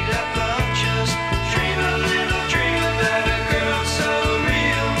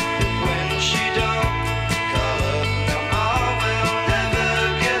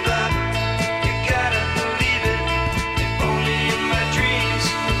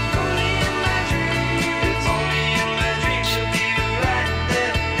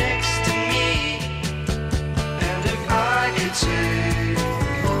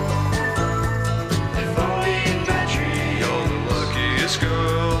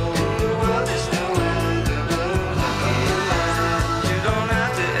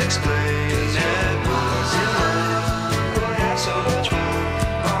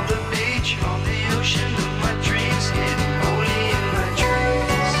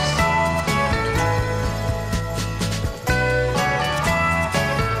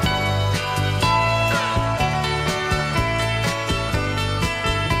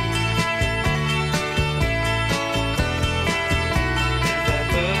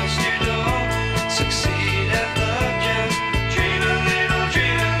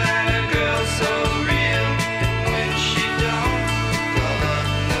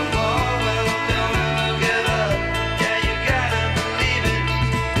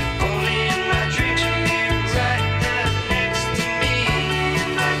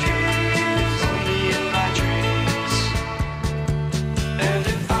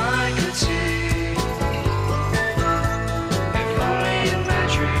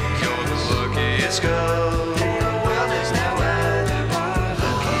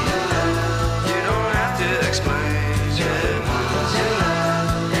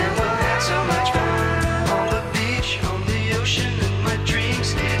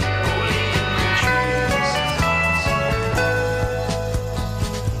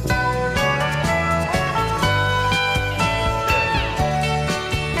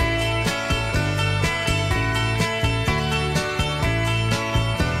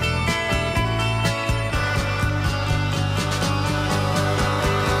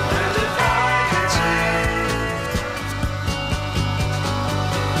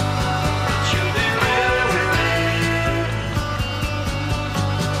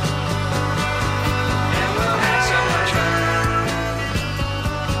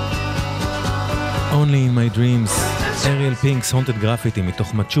 Dreams, אריאל פינק, סונטד גרפיטי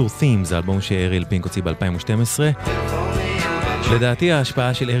מתוך Mature Themes, זה אלבום שאריאל פינק הוציא ב-2012. לדעתי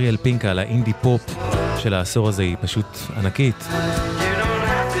ההשפעה של אריאל פינק על האינדי פופ של העשור הזה היא פשוט ענקית.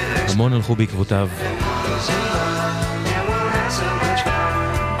 המון הלכו בעקבותיו.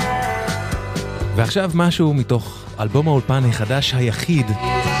 ועכשיו משהו מתוך אלבום האולפן החדש היחיד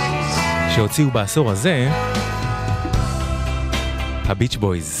שהוציאו בעשור הזה, הביץ'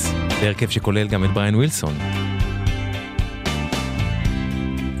 בויז. בהרכב שכולל גם את בריין ווילסון.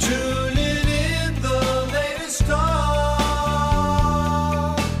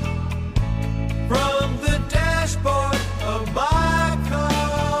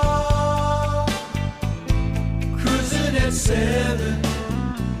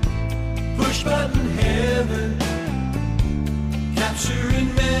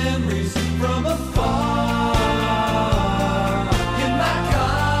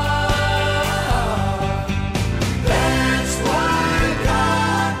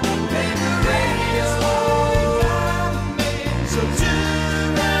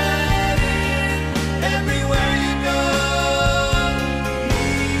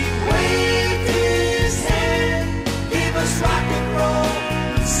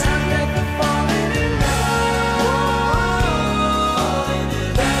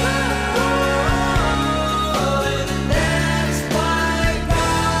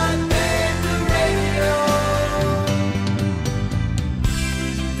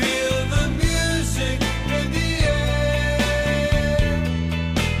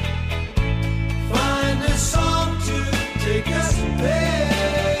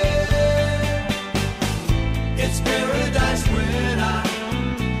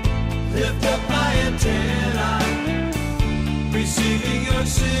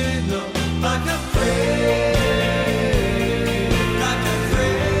 Like a prayer, like a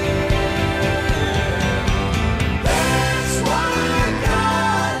prayer.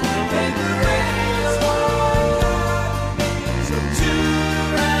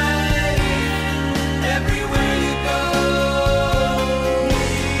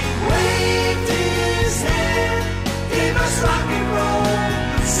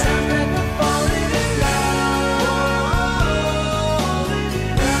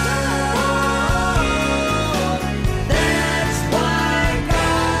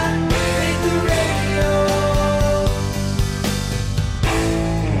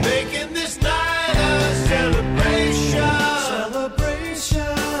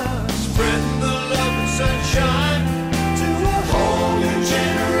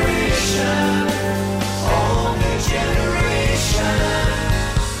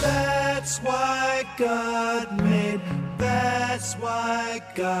 why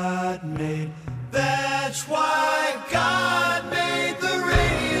God made, that's why God made the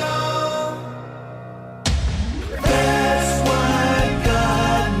radio. That's why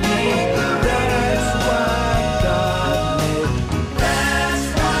God made the radio. That's why God made, that's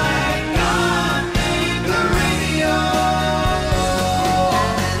why God made the radio.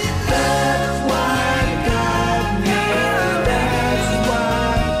 That's why God made, that's why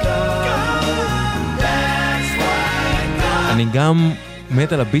God, that's why God. אני גם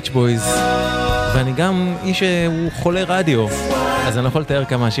מת על הביץ' בויז, ואני גם איש שהוא חולה רדיו, אז אני לא יכול לתאר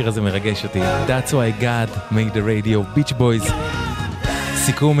כמה השיר הזה מרגש אותי. That's why God made the radio, ביץ' בויז.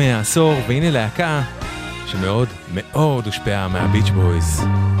 סיכום העשור, והנה להקה שמאוד מאוד הושפעה מהביץ' בויז.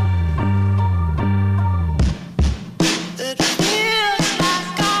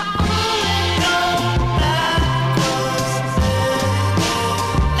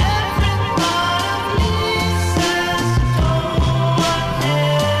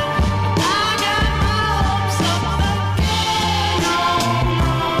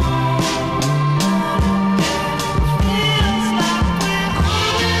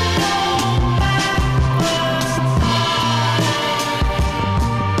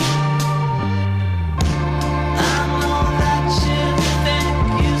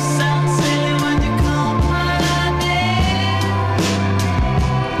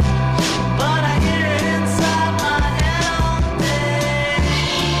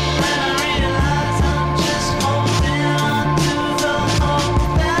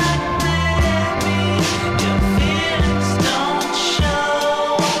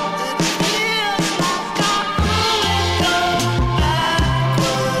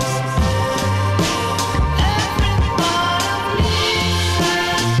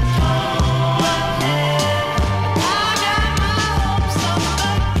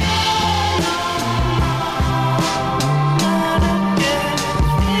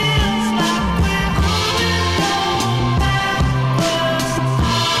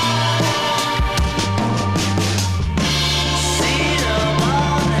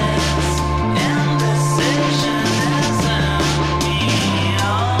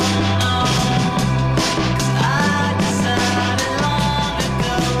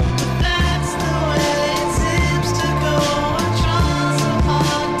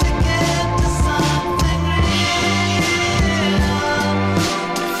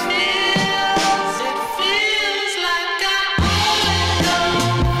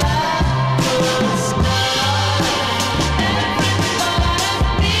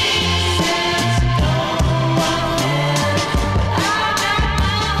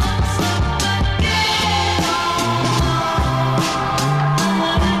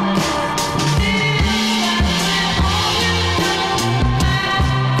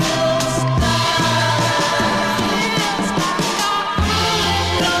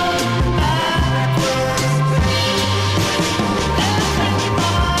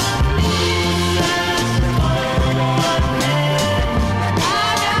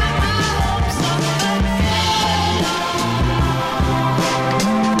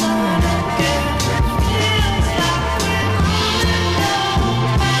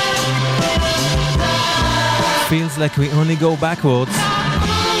 Feels like we only go backwards.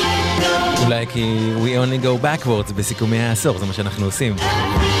 אולי כי we only go backwards בסיכומי העשור, זה מה שאנחנו עושים.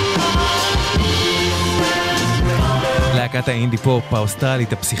 להקת האינדי פופ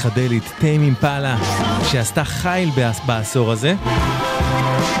האוסטרלית הפסיכדלית טיים אימפלה, שעשתה חיל בעשור הזה,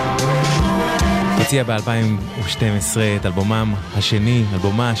 הוציאה ב-2012 את אלבומה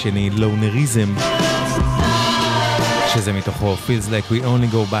השני, לונריזם, שזה מתוכו Feels like we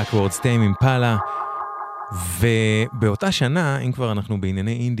only go backwards, טיים אימפלה. ובאותה שנה, אם כבר אנחנו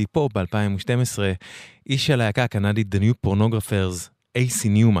בענייני אינדי פופ, ב-2012, איש הלהקה הקנדית The New Pornographers, AC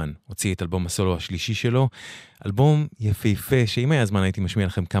ניומן, הוציא את אלבום הסולו השלישי שלו, אלבום יפהפה, שאם היה זמן הייתי משמיע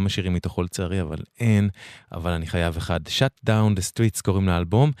לכם כמה שירים מתוכו לצערי, אבל אין, אבל אני חייב אחד. Shut Down the Streets קוראים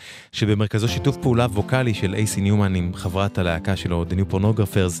לאלבום, שבמרכזו שיתוף פעולה ווקלי של AC ניומן עם חברת הלהקה שלו, The New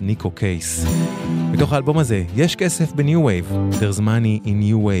Pornographers, ניקו קייס. מתוך האלבום הזה, יש כסף ב-New Wave, There's Money in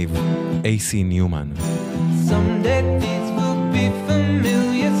New Wave, AC ניומן. Someday these will be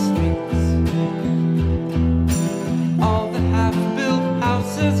familiar streets. All the half-built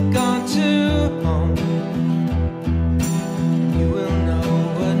houses gone to home. You will know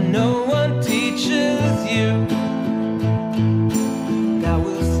what no one teaches you. That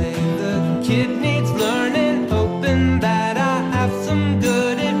will say the kid needs learning, hoping that I have some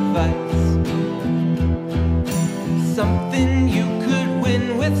good advice. Something you could win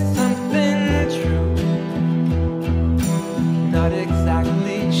with something true. Not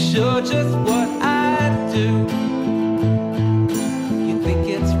exactly sure just what I'd do.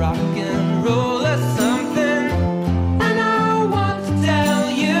 it's rock and roll or something. And I want to tell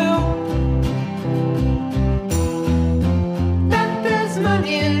you that there's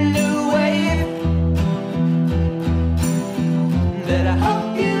money in new wave, that I hope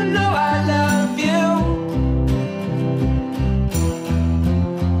you know I love you.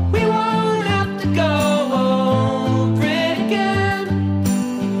 We won't have to go over it again.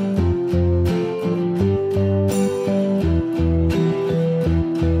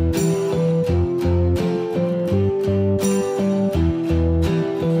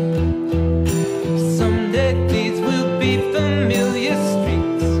 Someday these will be familiar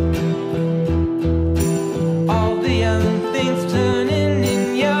streets. All the young things turning in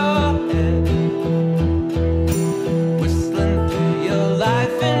your head, whistling through your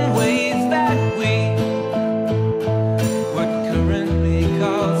life in ways that we would currently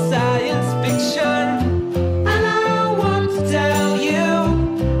call science fiction. And I want to tell you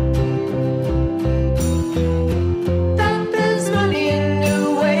that there's money in new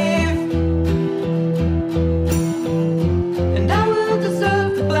wave, and I will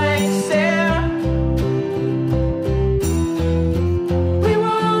deserve the blank stare. We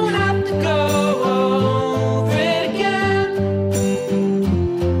won't have to go over it again.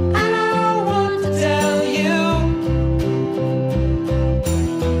 And I want to tell you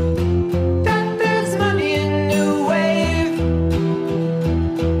that there's money in new wave,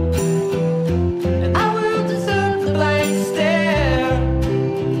 and I will deserve the blank stare.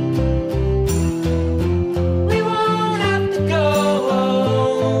 We won't have to go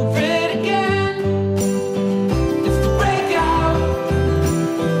over it again. It's the breakout.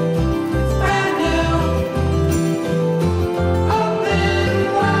 It's brand new. Open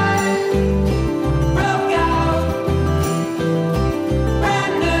wide. Broke out.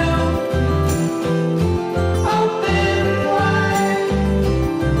 Brand new. Open wide.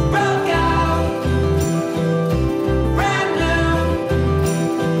 Broke out. Brand new.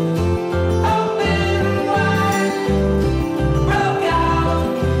 Open wide. Broke out.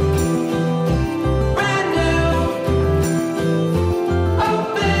 Brand new.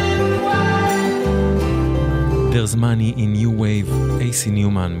 Open wide. There's Money in New Wave, AC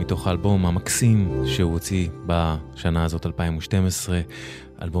ניומן, מתוך האלבום המקסים שהוא הוציא בשנה הזאת 2012,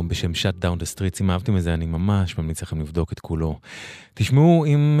 אלבום בשם Shut Down the Streets. אם אהבתם את זה, אני ממש ממליץ לכם לבדוק את כולו. תשמעו,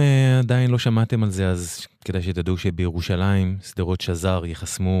 אם עדיין לא שמעתם על זה, אז כדאי שתדעו שבירושלים סדרות שזר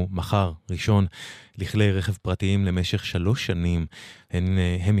יחסמו מחר, ראשון, לכלי רכב פרטיים למשך 3 שנים.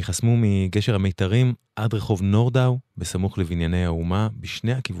 הם יחסמו מגשר המיתרים עד רחוב נורדאו, בסמוך לבנייני האומה,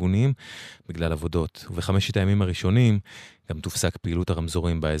 בשני הכיוונים, בגלל עבודות. וב5 הימים הראשונים גם תופסק פעילות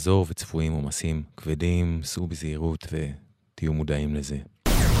הרמזורים באזור, וצפויים עומסים כבדים. סעו בזהירות ותהיו מודעים לזה.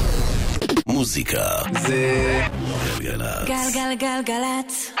 מוזיקה זה גלגלת.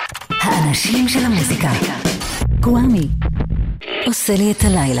 גלגלגלגלת. האנשים של המוזיקה. קוואמי עושה לי את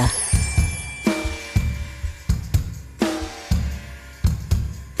הלילה.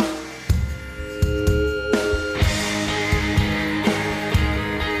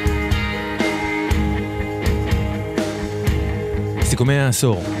 סיכומי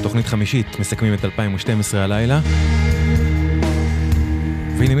העשור, תוכנית חמישית, מסכמים את 2012 הלילה.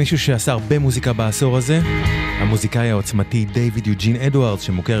 והנה מישהו שעשה הרבה מוזיקה בעשור הזה, המוזיקאי העוצמתי דיוויד יוג'ין אדוארדס,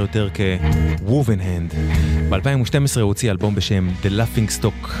 שמוכר יותר כוובן-הנד. ב-2012 הוא הוציא אלבום בשם The Laughing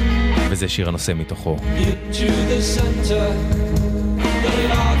Stock, וזה שיר הנושא מתוכו.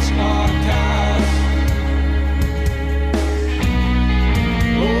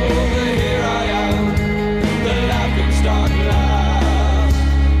 Oh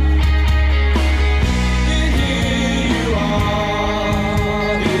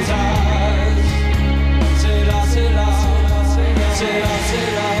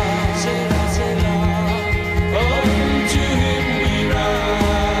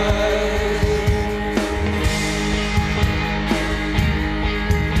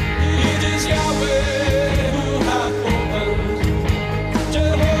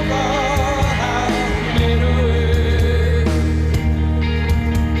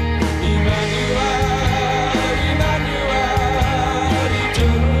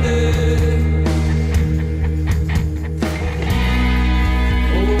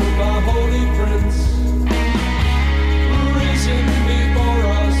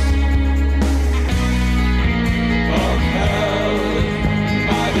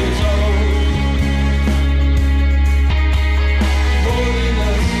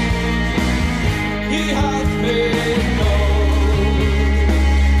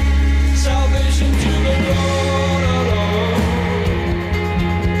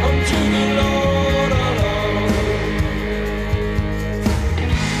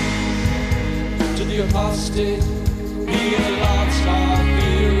the apostate, be a large star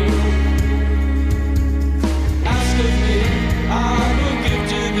field. Ask of me, I will give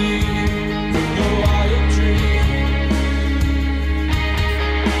to thee the wild tree.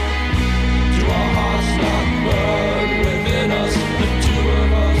 Do our hearts not burn within us, the two of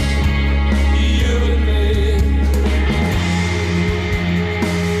us, you and me?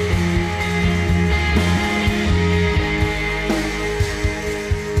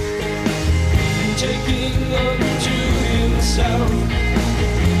 Taking unto himself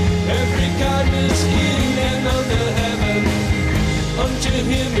every kindness in and under heaven, unto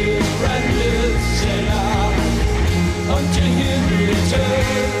him is rendered, said I, unto him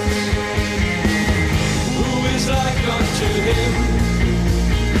returns. Who is like unto him?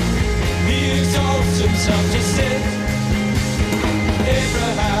 He exalts himself to sit.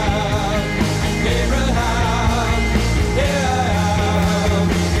 Abraham, Abraham, Abraham,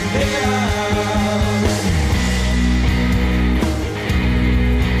 Abraham.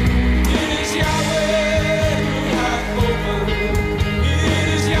 It is Yahweh who hath opened. It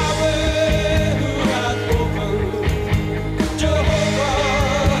is Yahweh who hath opened. Jehovah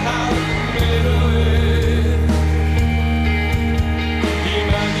hath made a way.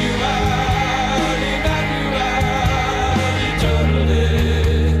 Emmanuel, Emmanuel, eternally.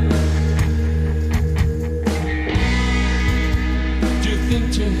 Do think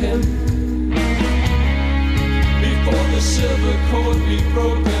to him before the silver cord be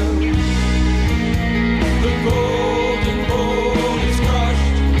broken. The golden bowl is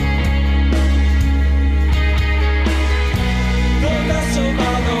crushed. The vessel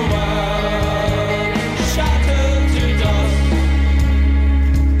by the well shattered to dust.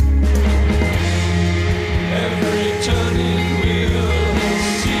 Every turning wheel is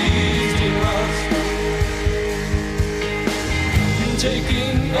seized in rust.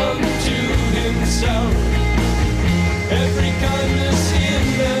 Taking unto himself every kindness in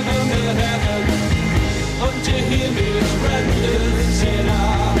and under heaven, unto him is rendered, said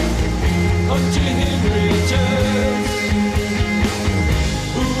I, unto him returns.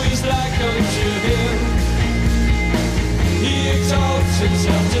 Who is like unto him? He exalts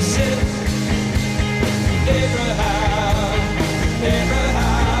himself to sit. Abraham,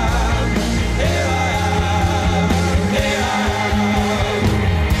 Abraham, Abraham, Abraham.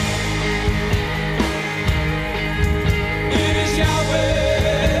 It is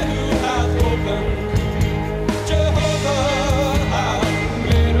Yahweh who hath opened. Jehovah hath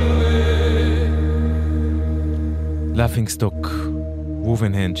made a way. לאפינג סטוק,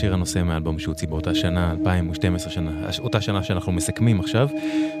 ובהן, שיר הנושא מאלבום שהוציא באותה שנה, 2012 שנה, אותה שנה שאנחנו מסכמים עכשיו,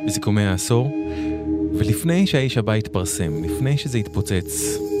 בסיכומי העשור. ולפני שהאיש הבא התפרסם, לפני שזה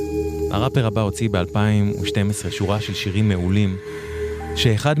התפוצץ, הראפר הבא הוציא ב-2012 שורה של שירים מעולים,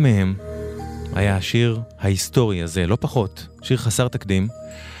 שאחד מהם היה השיר ההיסטורי הזה, לא פחות, שיר חסר תקדים,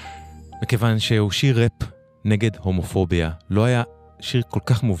 מכיוון שהוא שיר ראפ נגד הומופוביה. לא היה שיר כל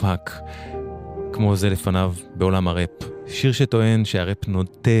כך מובהק כמו זה לפניו בעולם הראפ. שיר שטוען שהראפ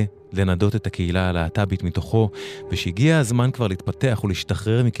נוטה לנדות את הקהילה הלהט"בית מתוכו, ושהגיע הזמן כבר להתפתח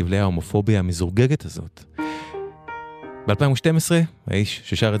ולהשתחרר מכבלי ההומופוביה המזורגגת הזאת. ב-2012, האיש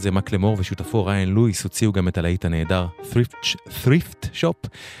ששר את זה מקלמור ושותפו ריין לואיס הוציאו גם את הלהיט הנהדר Thrift Shop,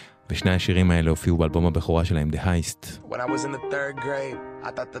 ושני השירים האלה הופיעו באלבום הבכורה שלהם, The Heist. When I was in the 3rd grade,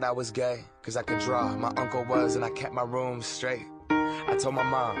 I thought that I was gay, cause I could draw. My uncle was and I kept my room straight. I told my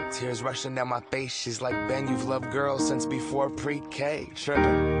mom, tears rushing down my face. She's like, Ben, you've loved girls since before pre-K.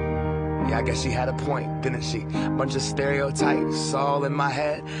 Tripping. Yeah, I guess she had a point, didn't she? Bunch of stereotypes all in my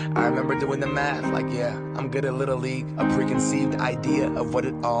head. I remember doing the math, like, yeah, I'm good at Little League. A preconceived idea of what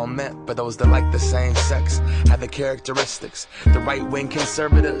it all meant. But those that like the same sex have the characteristics. The right-wing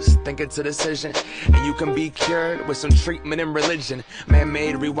conservatives think it's a decision, and you can be cured with some treatment in religion.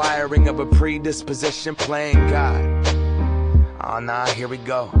 Man-made rewiring of a predisposition, playing God. Oh nah, here we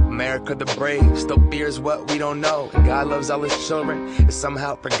go. America the brave still fears what we don't know. And God loves all his children. It's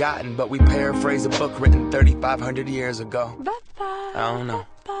somehow forgotten, but we paraphrase a book written 3,500 years ago. I don't know.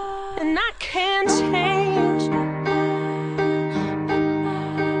 And I can't change,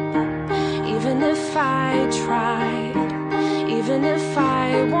 even if I tried, even if I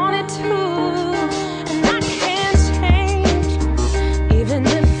wanted to. And I can't change, even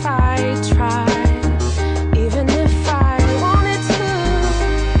if I tried.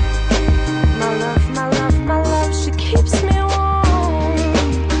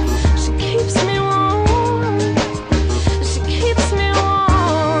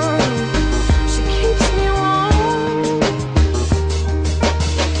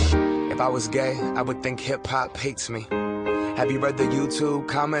 If I was gay, I would think hip-hop hates me. Have you read the YouTube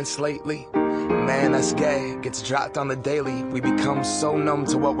comments lately? Man, that's gay, gets dropped on the daily. We become so numb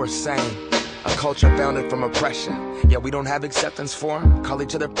to what we're saying. A culture founded from oppression, yet we don't have acceptance for 'em. Call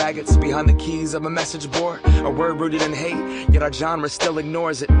each other faggots behind the keys of a message board. A word rooted in hate, yet our genre still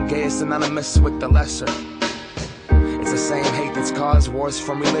ignores it. Gay is synonymous with the lesser. It's the same hate that's caused wars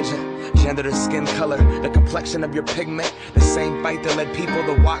from religion, gender to skin color, the complexion of your pigment. The same fight that led people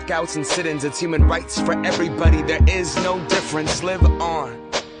to walkouts and sit-ins. It's human rights for everybody. There is no difference. Live on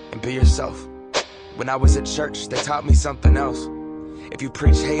and be yourself. When I was at church, they taught me something else. If you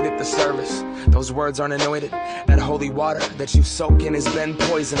preach hate at the service, those words aren't anointed. That holy water that you soak in has been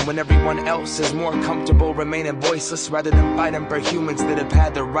poisoned when everyone else is more comfortable remaining voiceless rather than fighting for humans that have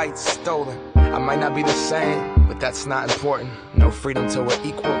had their rights stolen. I might not be the same, but that's not important. No freedom till we're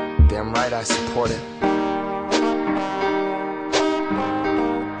equal. Damn right I support it.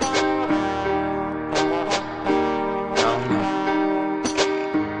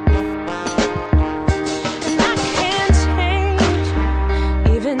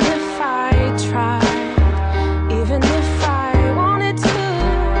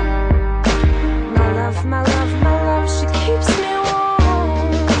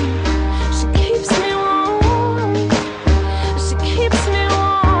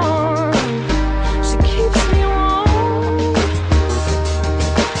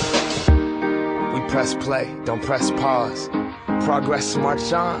 Don't press pause. Progress march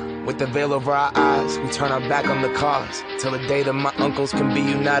on. With the veil over our eyes, we turn our back on the cause. Till the day that my uncles can be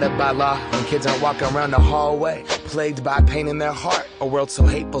united by law. When kids aren't walking around the hallway, plagued by pain in their heart. A world so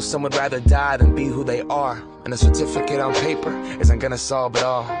hateful, some would rather die than be who they are. And a certificate on paper isn't gonna solve it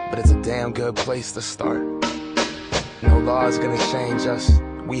all, but it's a damn good place to start. No law is gonna change us.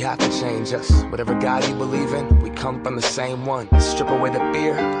 We have to change us. Whatever God you believe in, we come from the same one. Strip away the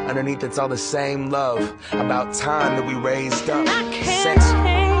fear, underneath it's all the same love. About time that we raised up. I can't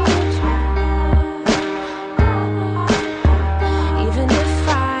change, even if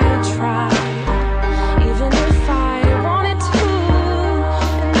I tried, even if I wanted to.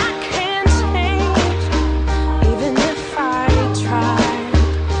 And I can't change, even if I tried,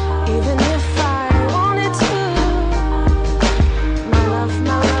 even if I wanted to. My love,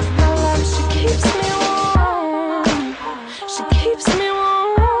 my love, my love, she keeps me warm. She keeps me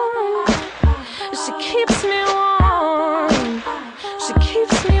warm. She keeps me warm. She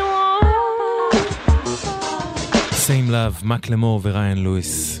keeps me warm. Same Love, מקלמור וריין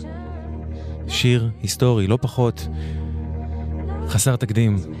לואיס. שיר היסטורי, לא פחות. חסר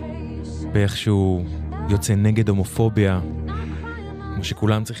תקדים. באיך שהוא יוצא נגד הומופוביה. כמו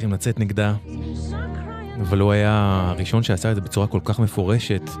שכולם צריכים לצאת נגדה. אבל הוא היה הראשון שעשה את זה בצורה כל כך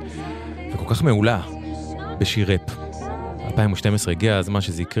מפורשת וכל כך מעולה בשיר ראפ. 2012 הגיע הזמן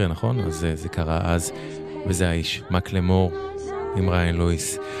שזה יקרה, נכון? אז זה קרה אז, וזה האיש, מקלמור עם ריין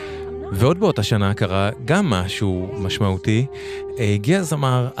לואיס. ועוד באותה שנה קרה גם משהו משמעותי. הגיע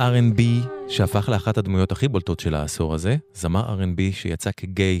זמר R&B שהפך לאחת הדמויות הכי בולטות של העשור הזה. זמר R&B שיצא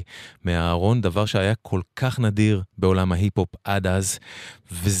כגיי מהארון, דבר שהיה כל כך נדיר בעולם ההיפ-הופ עד אז.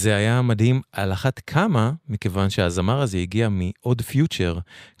 וזה היה מדהים על אחת כמה, מכיוון שהזמר הזה הגיע מעוד פיוטשר,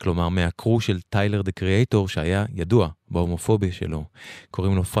 כלומר מהקרו של טיילר דה קריאטור, שהיה ידוע בהומופוביה שלו.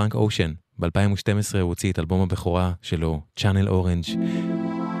 קוראים לו פרנק אושן. ב-2012 הוא הוציא את אלבום הבכורה שלו, צ'אנל אורנג',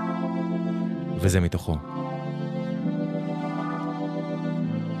 וזה מתוכו.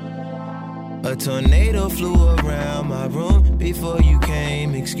 A tornado flew around my room before you came.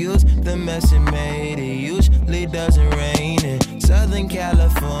 Excuse the mess it made. It usually doesn't rain in Southern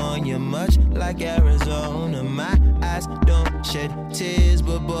California, much like Arizona. My eyes don't shed tears,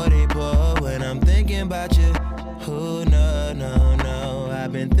 but boy they pour when I'm thinking about you. Oh no, no, no,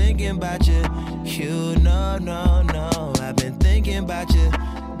 I've been thinking about you. You no, no, no, I've been thinking about you.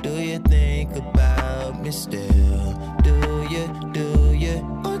 Do you think about me still? Do you,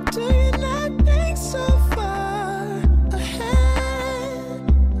 or do you not think so far ahead?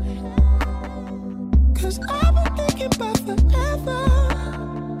 'Cause I've been thinking about forever.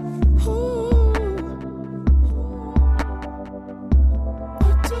 Ooh.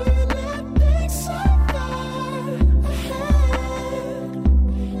 Or do you not think so far ahead?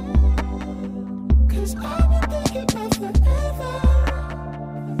 'Cause I've been thinking about forever.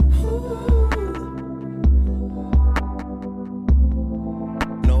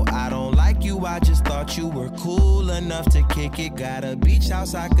 No, I don't like you, I just thought you were cool enough to kick it. Got a beach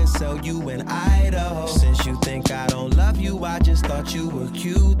house I could sell you in Idaho. Since you think I don't love you, I just thought you were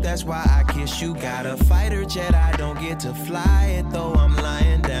cute. That's why I kiss you. Got a fighter jet, I don't get to fly it, though I'm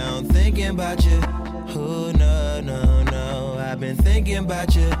lying down thinking about you. Oh no, no, no, I've been thinking about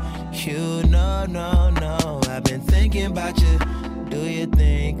you. you. No, no, no, I've been thinking about you. Do you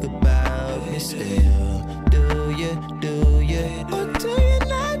think about me still? Do you, or do you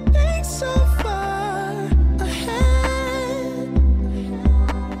not think so far ahead?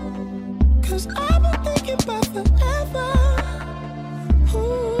 'Cause I've been thinking about forever.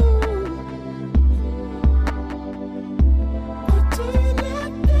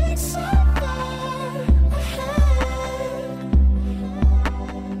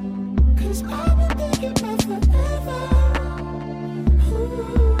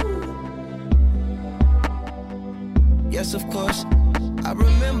 Yes, of course, I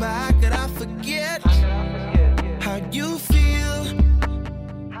remember, how could I forget how you feel?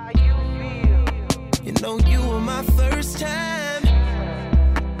 You know you were my first time,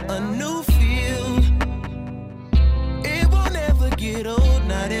 a new feel. It won't ever get old,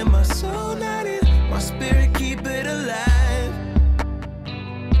 not in my soul, not in my spirit, keep it alive.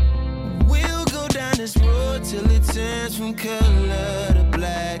 We'll go down this road till it turns from color to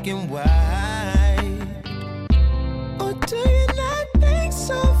black and white. Or do you not think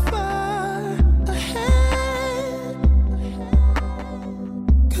so far ahead?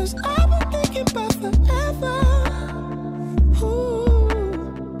 'Cause I've been thinking about forever.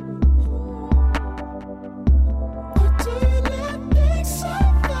 Or do you not think so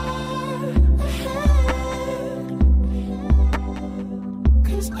far ahead?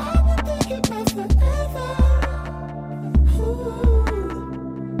 'Cause I've been thinking about forever.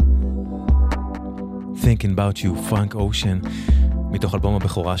 Thinking About You, פרנק אושן, מתוך אלבום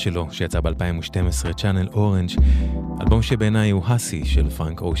הבכורה שלו שיצא ב-2012, Channel Orange, אלבום שבעיניי הוא השיא של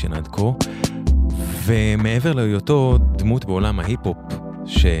פרנק אושן עד כה, ומעבר להיותו דמות בעולם ההיפ-הופ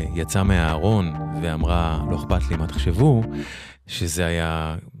שיצא מהארון ואמרה לא אכפת לי מה תחשבו, שזה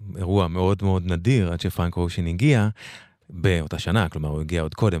היה אירוע מאוד מאוד נדיר עד שפרנק אושן הגיע באותה שנה, כלומר הוא הגיע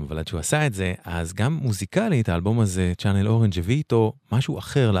עוד קודם, אבל עד שהוא עשה את זה, אז גם מוזיקלית האלבום הזה, Channel Orange, הביא איתו משהו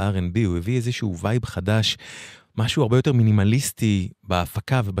אחר ל-R&B, הוא הביא איזשהו וייב חדש, משהו הרבה יותר מינימליסטי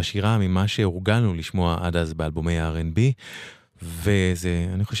בהפקה ובשירה ממה שהורגלנו לשמוע עד אז באלבומי ה-R&B, וזה,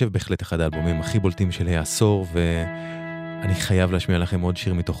 אני חושב, בהחלט אחד האלבומים הכי בולטים של העשור, ואני חייב להשמיע לכם עוד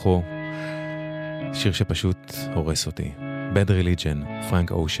שיר מתוכו, שיר שפשוט הורס אותי. Bad Religion,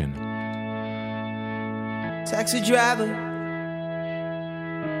 פרנק אושן. Taxi driver,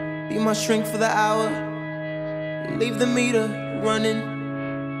 be my shrink for the hour. Leave the meter running.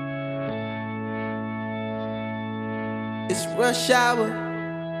 It's rush hour,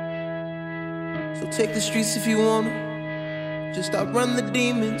 so take the streets if you wanna. Just outrun the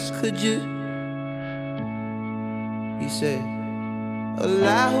demons, could you? He said,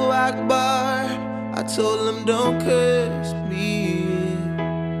 Allahu Akbar. I told him don't curse me.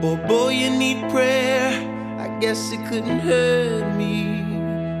 Oh boy, you need prayer. I guess it couldn't hurt me.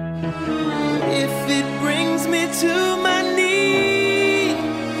 If it brings me to my knees,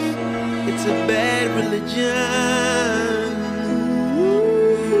 it's a bad religion.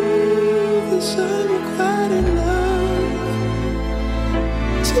 This unrequited love,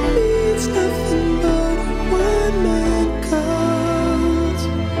 to me it's nothing but a one-man cult.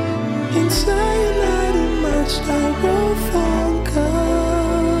 In cyanide in my styrofoam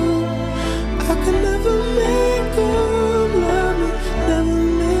cup, I can never make them love me, never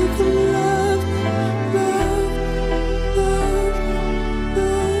make them love me, love, love,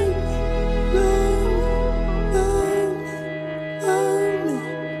 love, love, love me,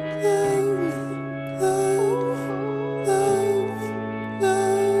 love me, love, love,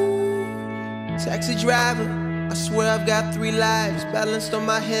 love. Taxi driver, I swear I've got 3 lives balanced on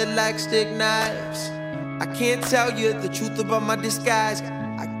my head like stick knives. I can't tell you the truth about my disguise.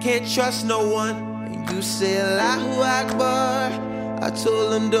 I can't trust no one. And you say Allahu Akbar. I told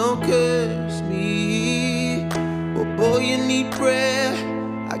him don't curse me. But boy, you need prayer.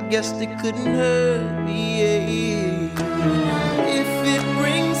 I guess they couldn't hurt me. If it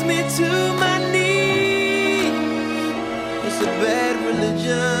brings me to my knees, it's a bad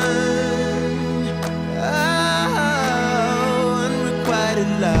religion. Oh,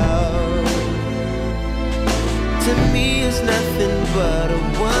 unrequited love, to me it's nothing but a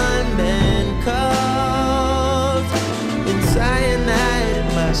one-man cult. In cyanide in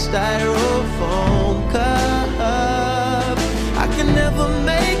my styrofoam cup, I can never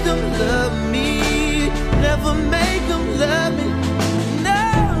make them love me, never make them love me. No,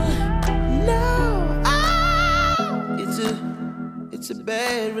 no, it's a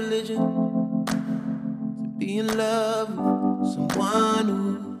bad religion to be in love with someone who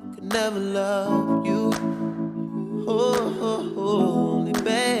could never love you. Oh, oh, oh,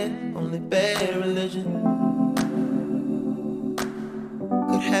 only bad religion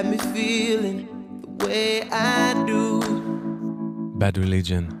could had me feeling the way I do. Bad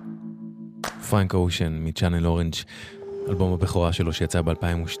Religion, פרנק אושן מצ'אנל אורנג', אלבום הבכורה שלו שיצא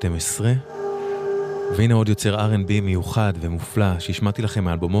ב-2012. והנה עוד יוצר R&B מיוחד ומופלא שהשמעתי לכם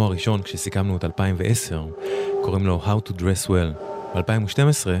מאלבומו הראשון כשסיכמנו את 2010, קוראים לו How to Dress Well.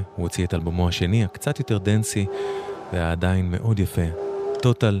 ב-2012 הוא הוציא את אלבומו השני, הקצת יותר דנסי ועדיין מאוד יפה.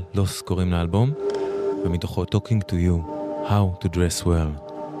 Total Loss קוראים לאלבום, ומתוכו Talking to You, How to Dress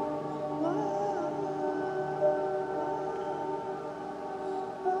Well.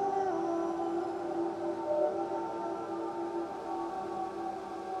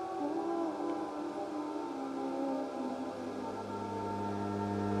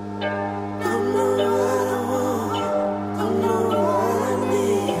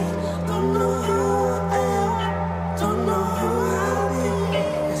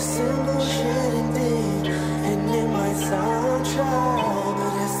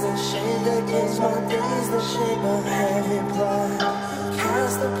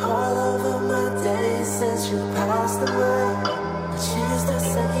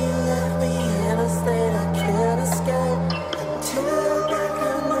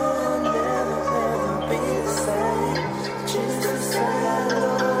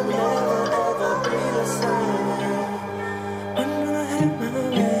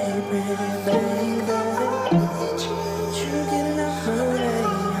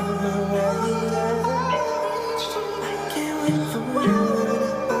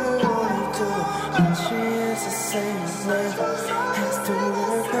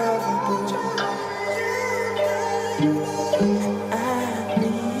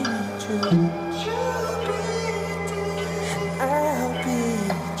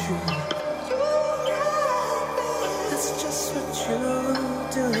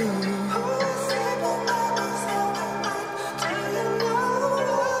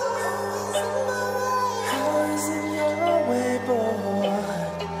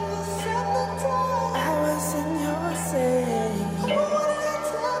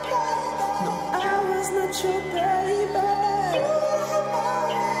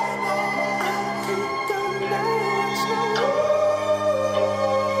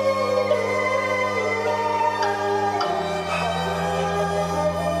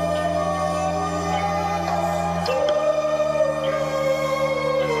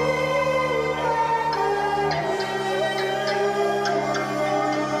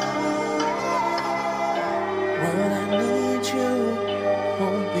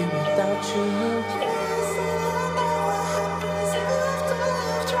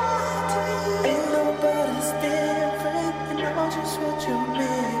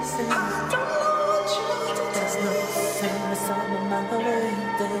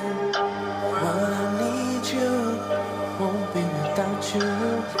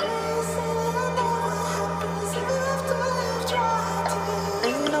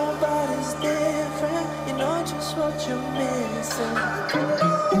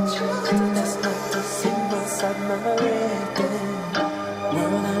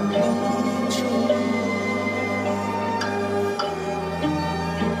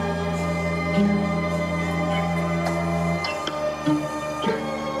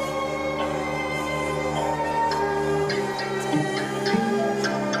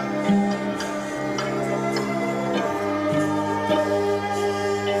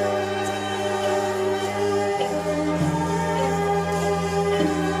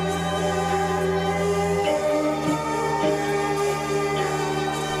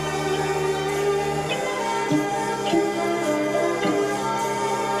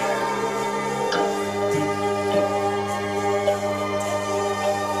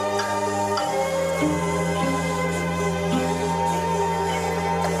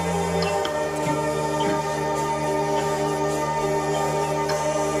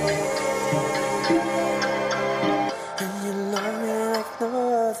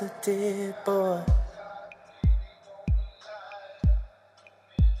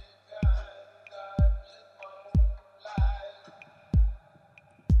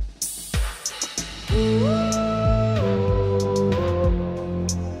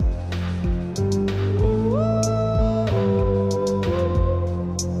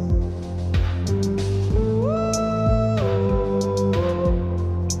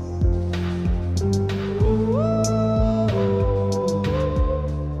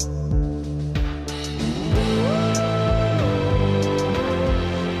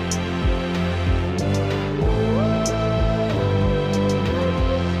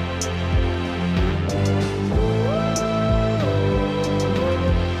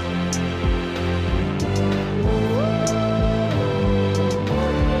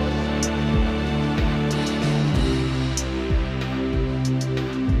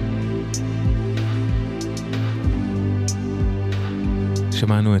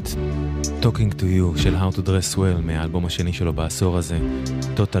 שמענו את Talking to You של How to Dress Well מהאלבום השני שלו בעשור הזה,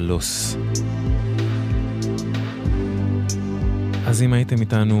 Total Loss. אז אם הייתם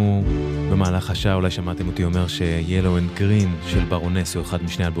איתנו במהלך השעה, אולי שמעתם אותי אומר ש-Yellow and Green של ברונס הוא אחד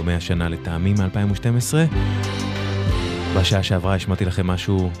משני אלבומי השנה לטעמי מ-2012. בשעה שעברה השמעתי לכם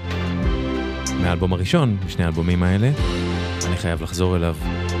משהו מהאלבום הראשון, משני האלבומים האלה. אני חייב לחזור אליו.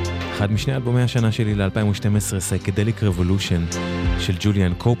 אחד משני אלבומי השנה שלי ל-2012, Psychedelic Revolution של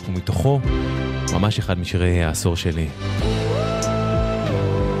ג'וליאן קופ, ומתוכו ממש אחד משירי העשור שלי.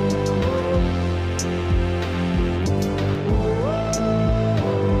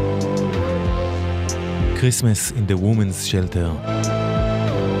 Christmas in the Women's Shelter,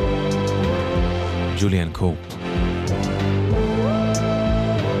 ג'וליאן קופ.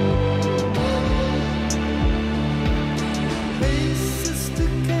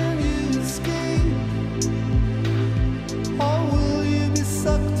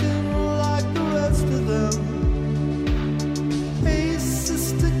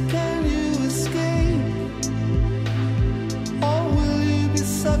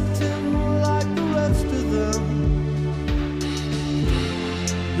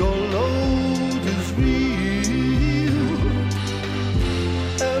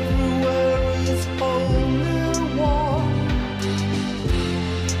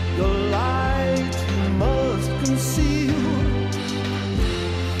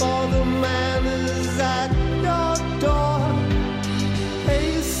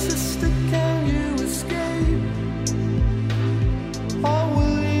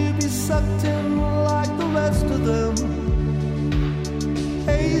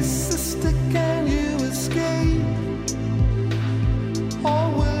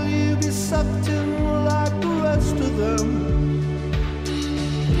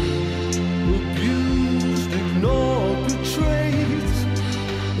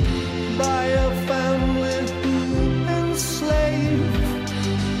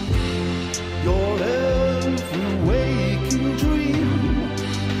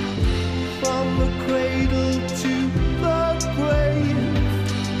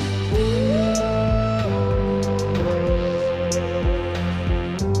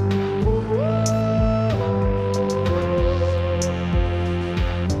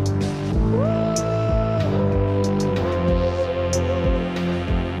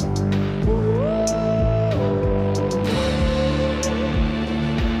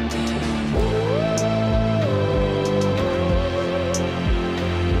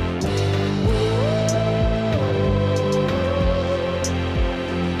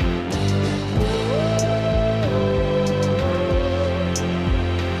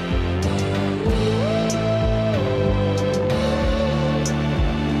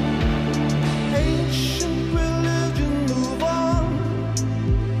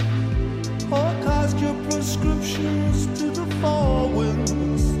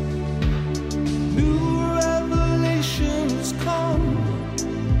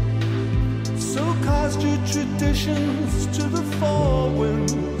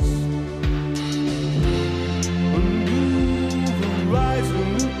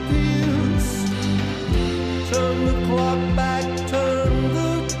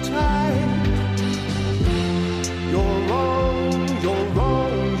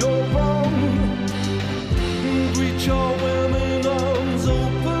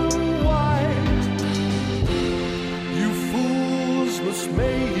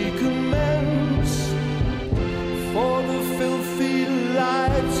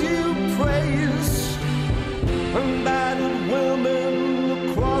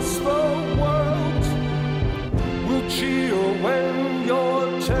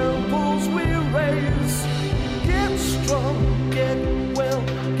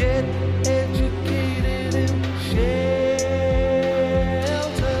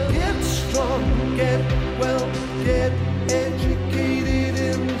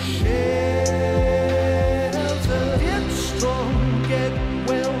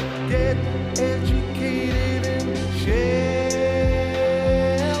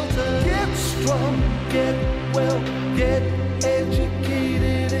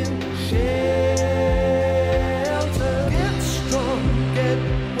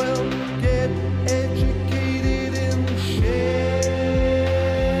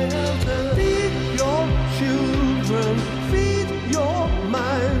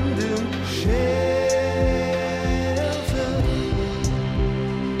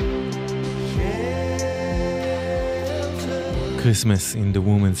 Christmas in the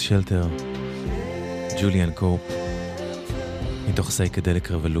Women's Shelter, ג'וליאן קופ, מתוך Psychedelic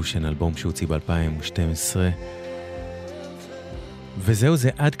Revolution, אלבום שהוציא ב-2012. וזהו זה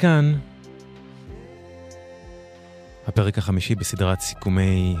עד כאן. הפרק החמישי בסדרת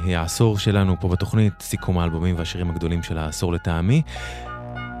סיכומי העשור שלנו פה בתוכנית, סיכום האלבומים והשירים הגדולים של העשור לטעמי.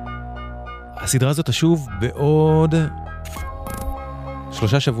 הסדרה הזאת תשוב בעוד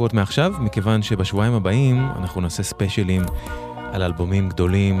 3 שבועות מעכשיו, מכיוון שבשבועיים הבאים אנחנו נעשה ספיישלים על אלבומים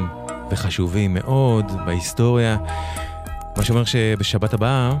גדולים וחשובים מאוד בהיסטוריה. מה שאומר שבשבת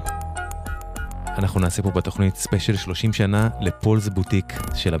הבאה אנחנו נעשה פה בתוכנית ספיישל 30 שנה לפולס בוטיק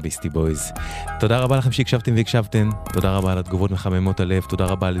של הביסטי בויז. תודה רבה לכם שהקשבתם והקשבתם, תודה רבה על התגובות מחממות הלב, תודה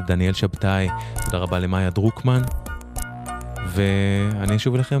רבה לדניאל שבתאי, תודה רבה למאיה דרוקמן, ואני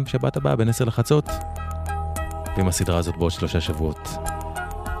אשוב לכם בשבת הבאה בין 10 לחצות, ועם הסדרה הזאת בעוד 3 שבועות.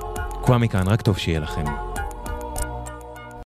 קוואמי כאן, רק טוב שיהיה לכם.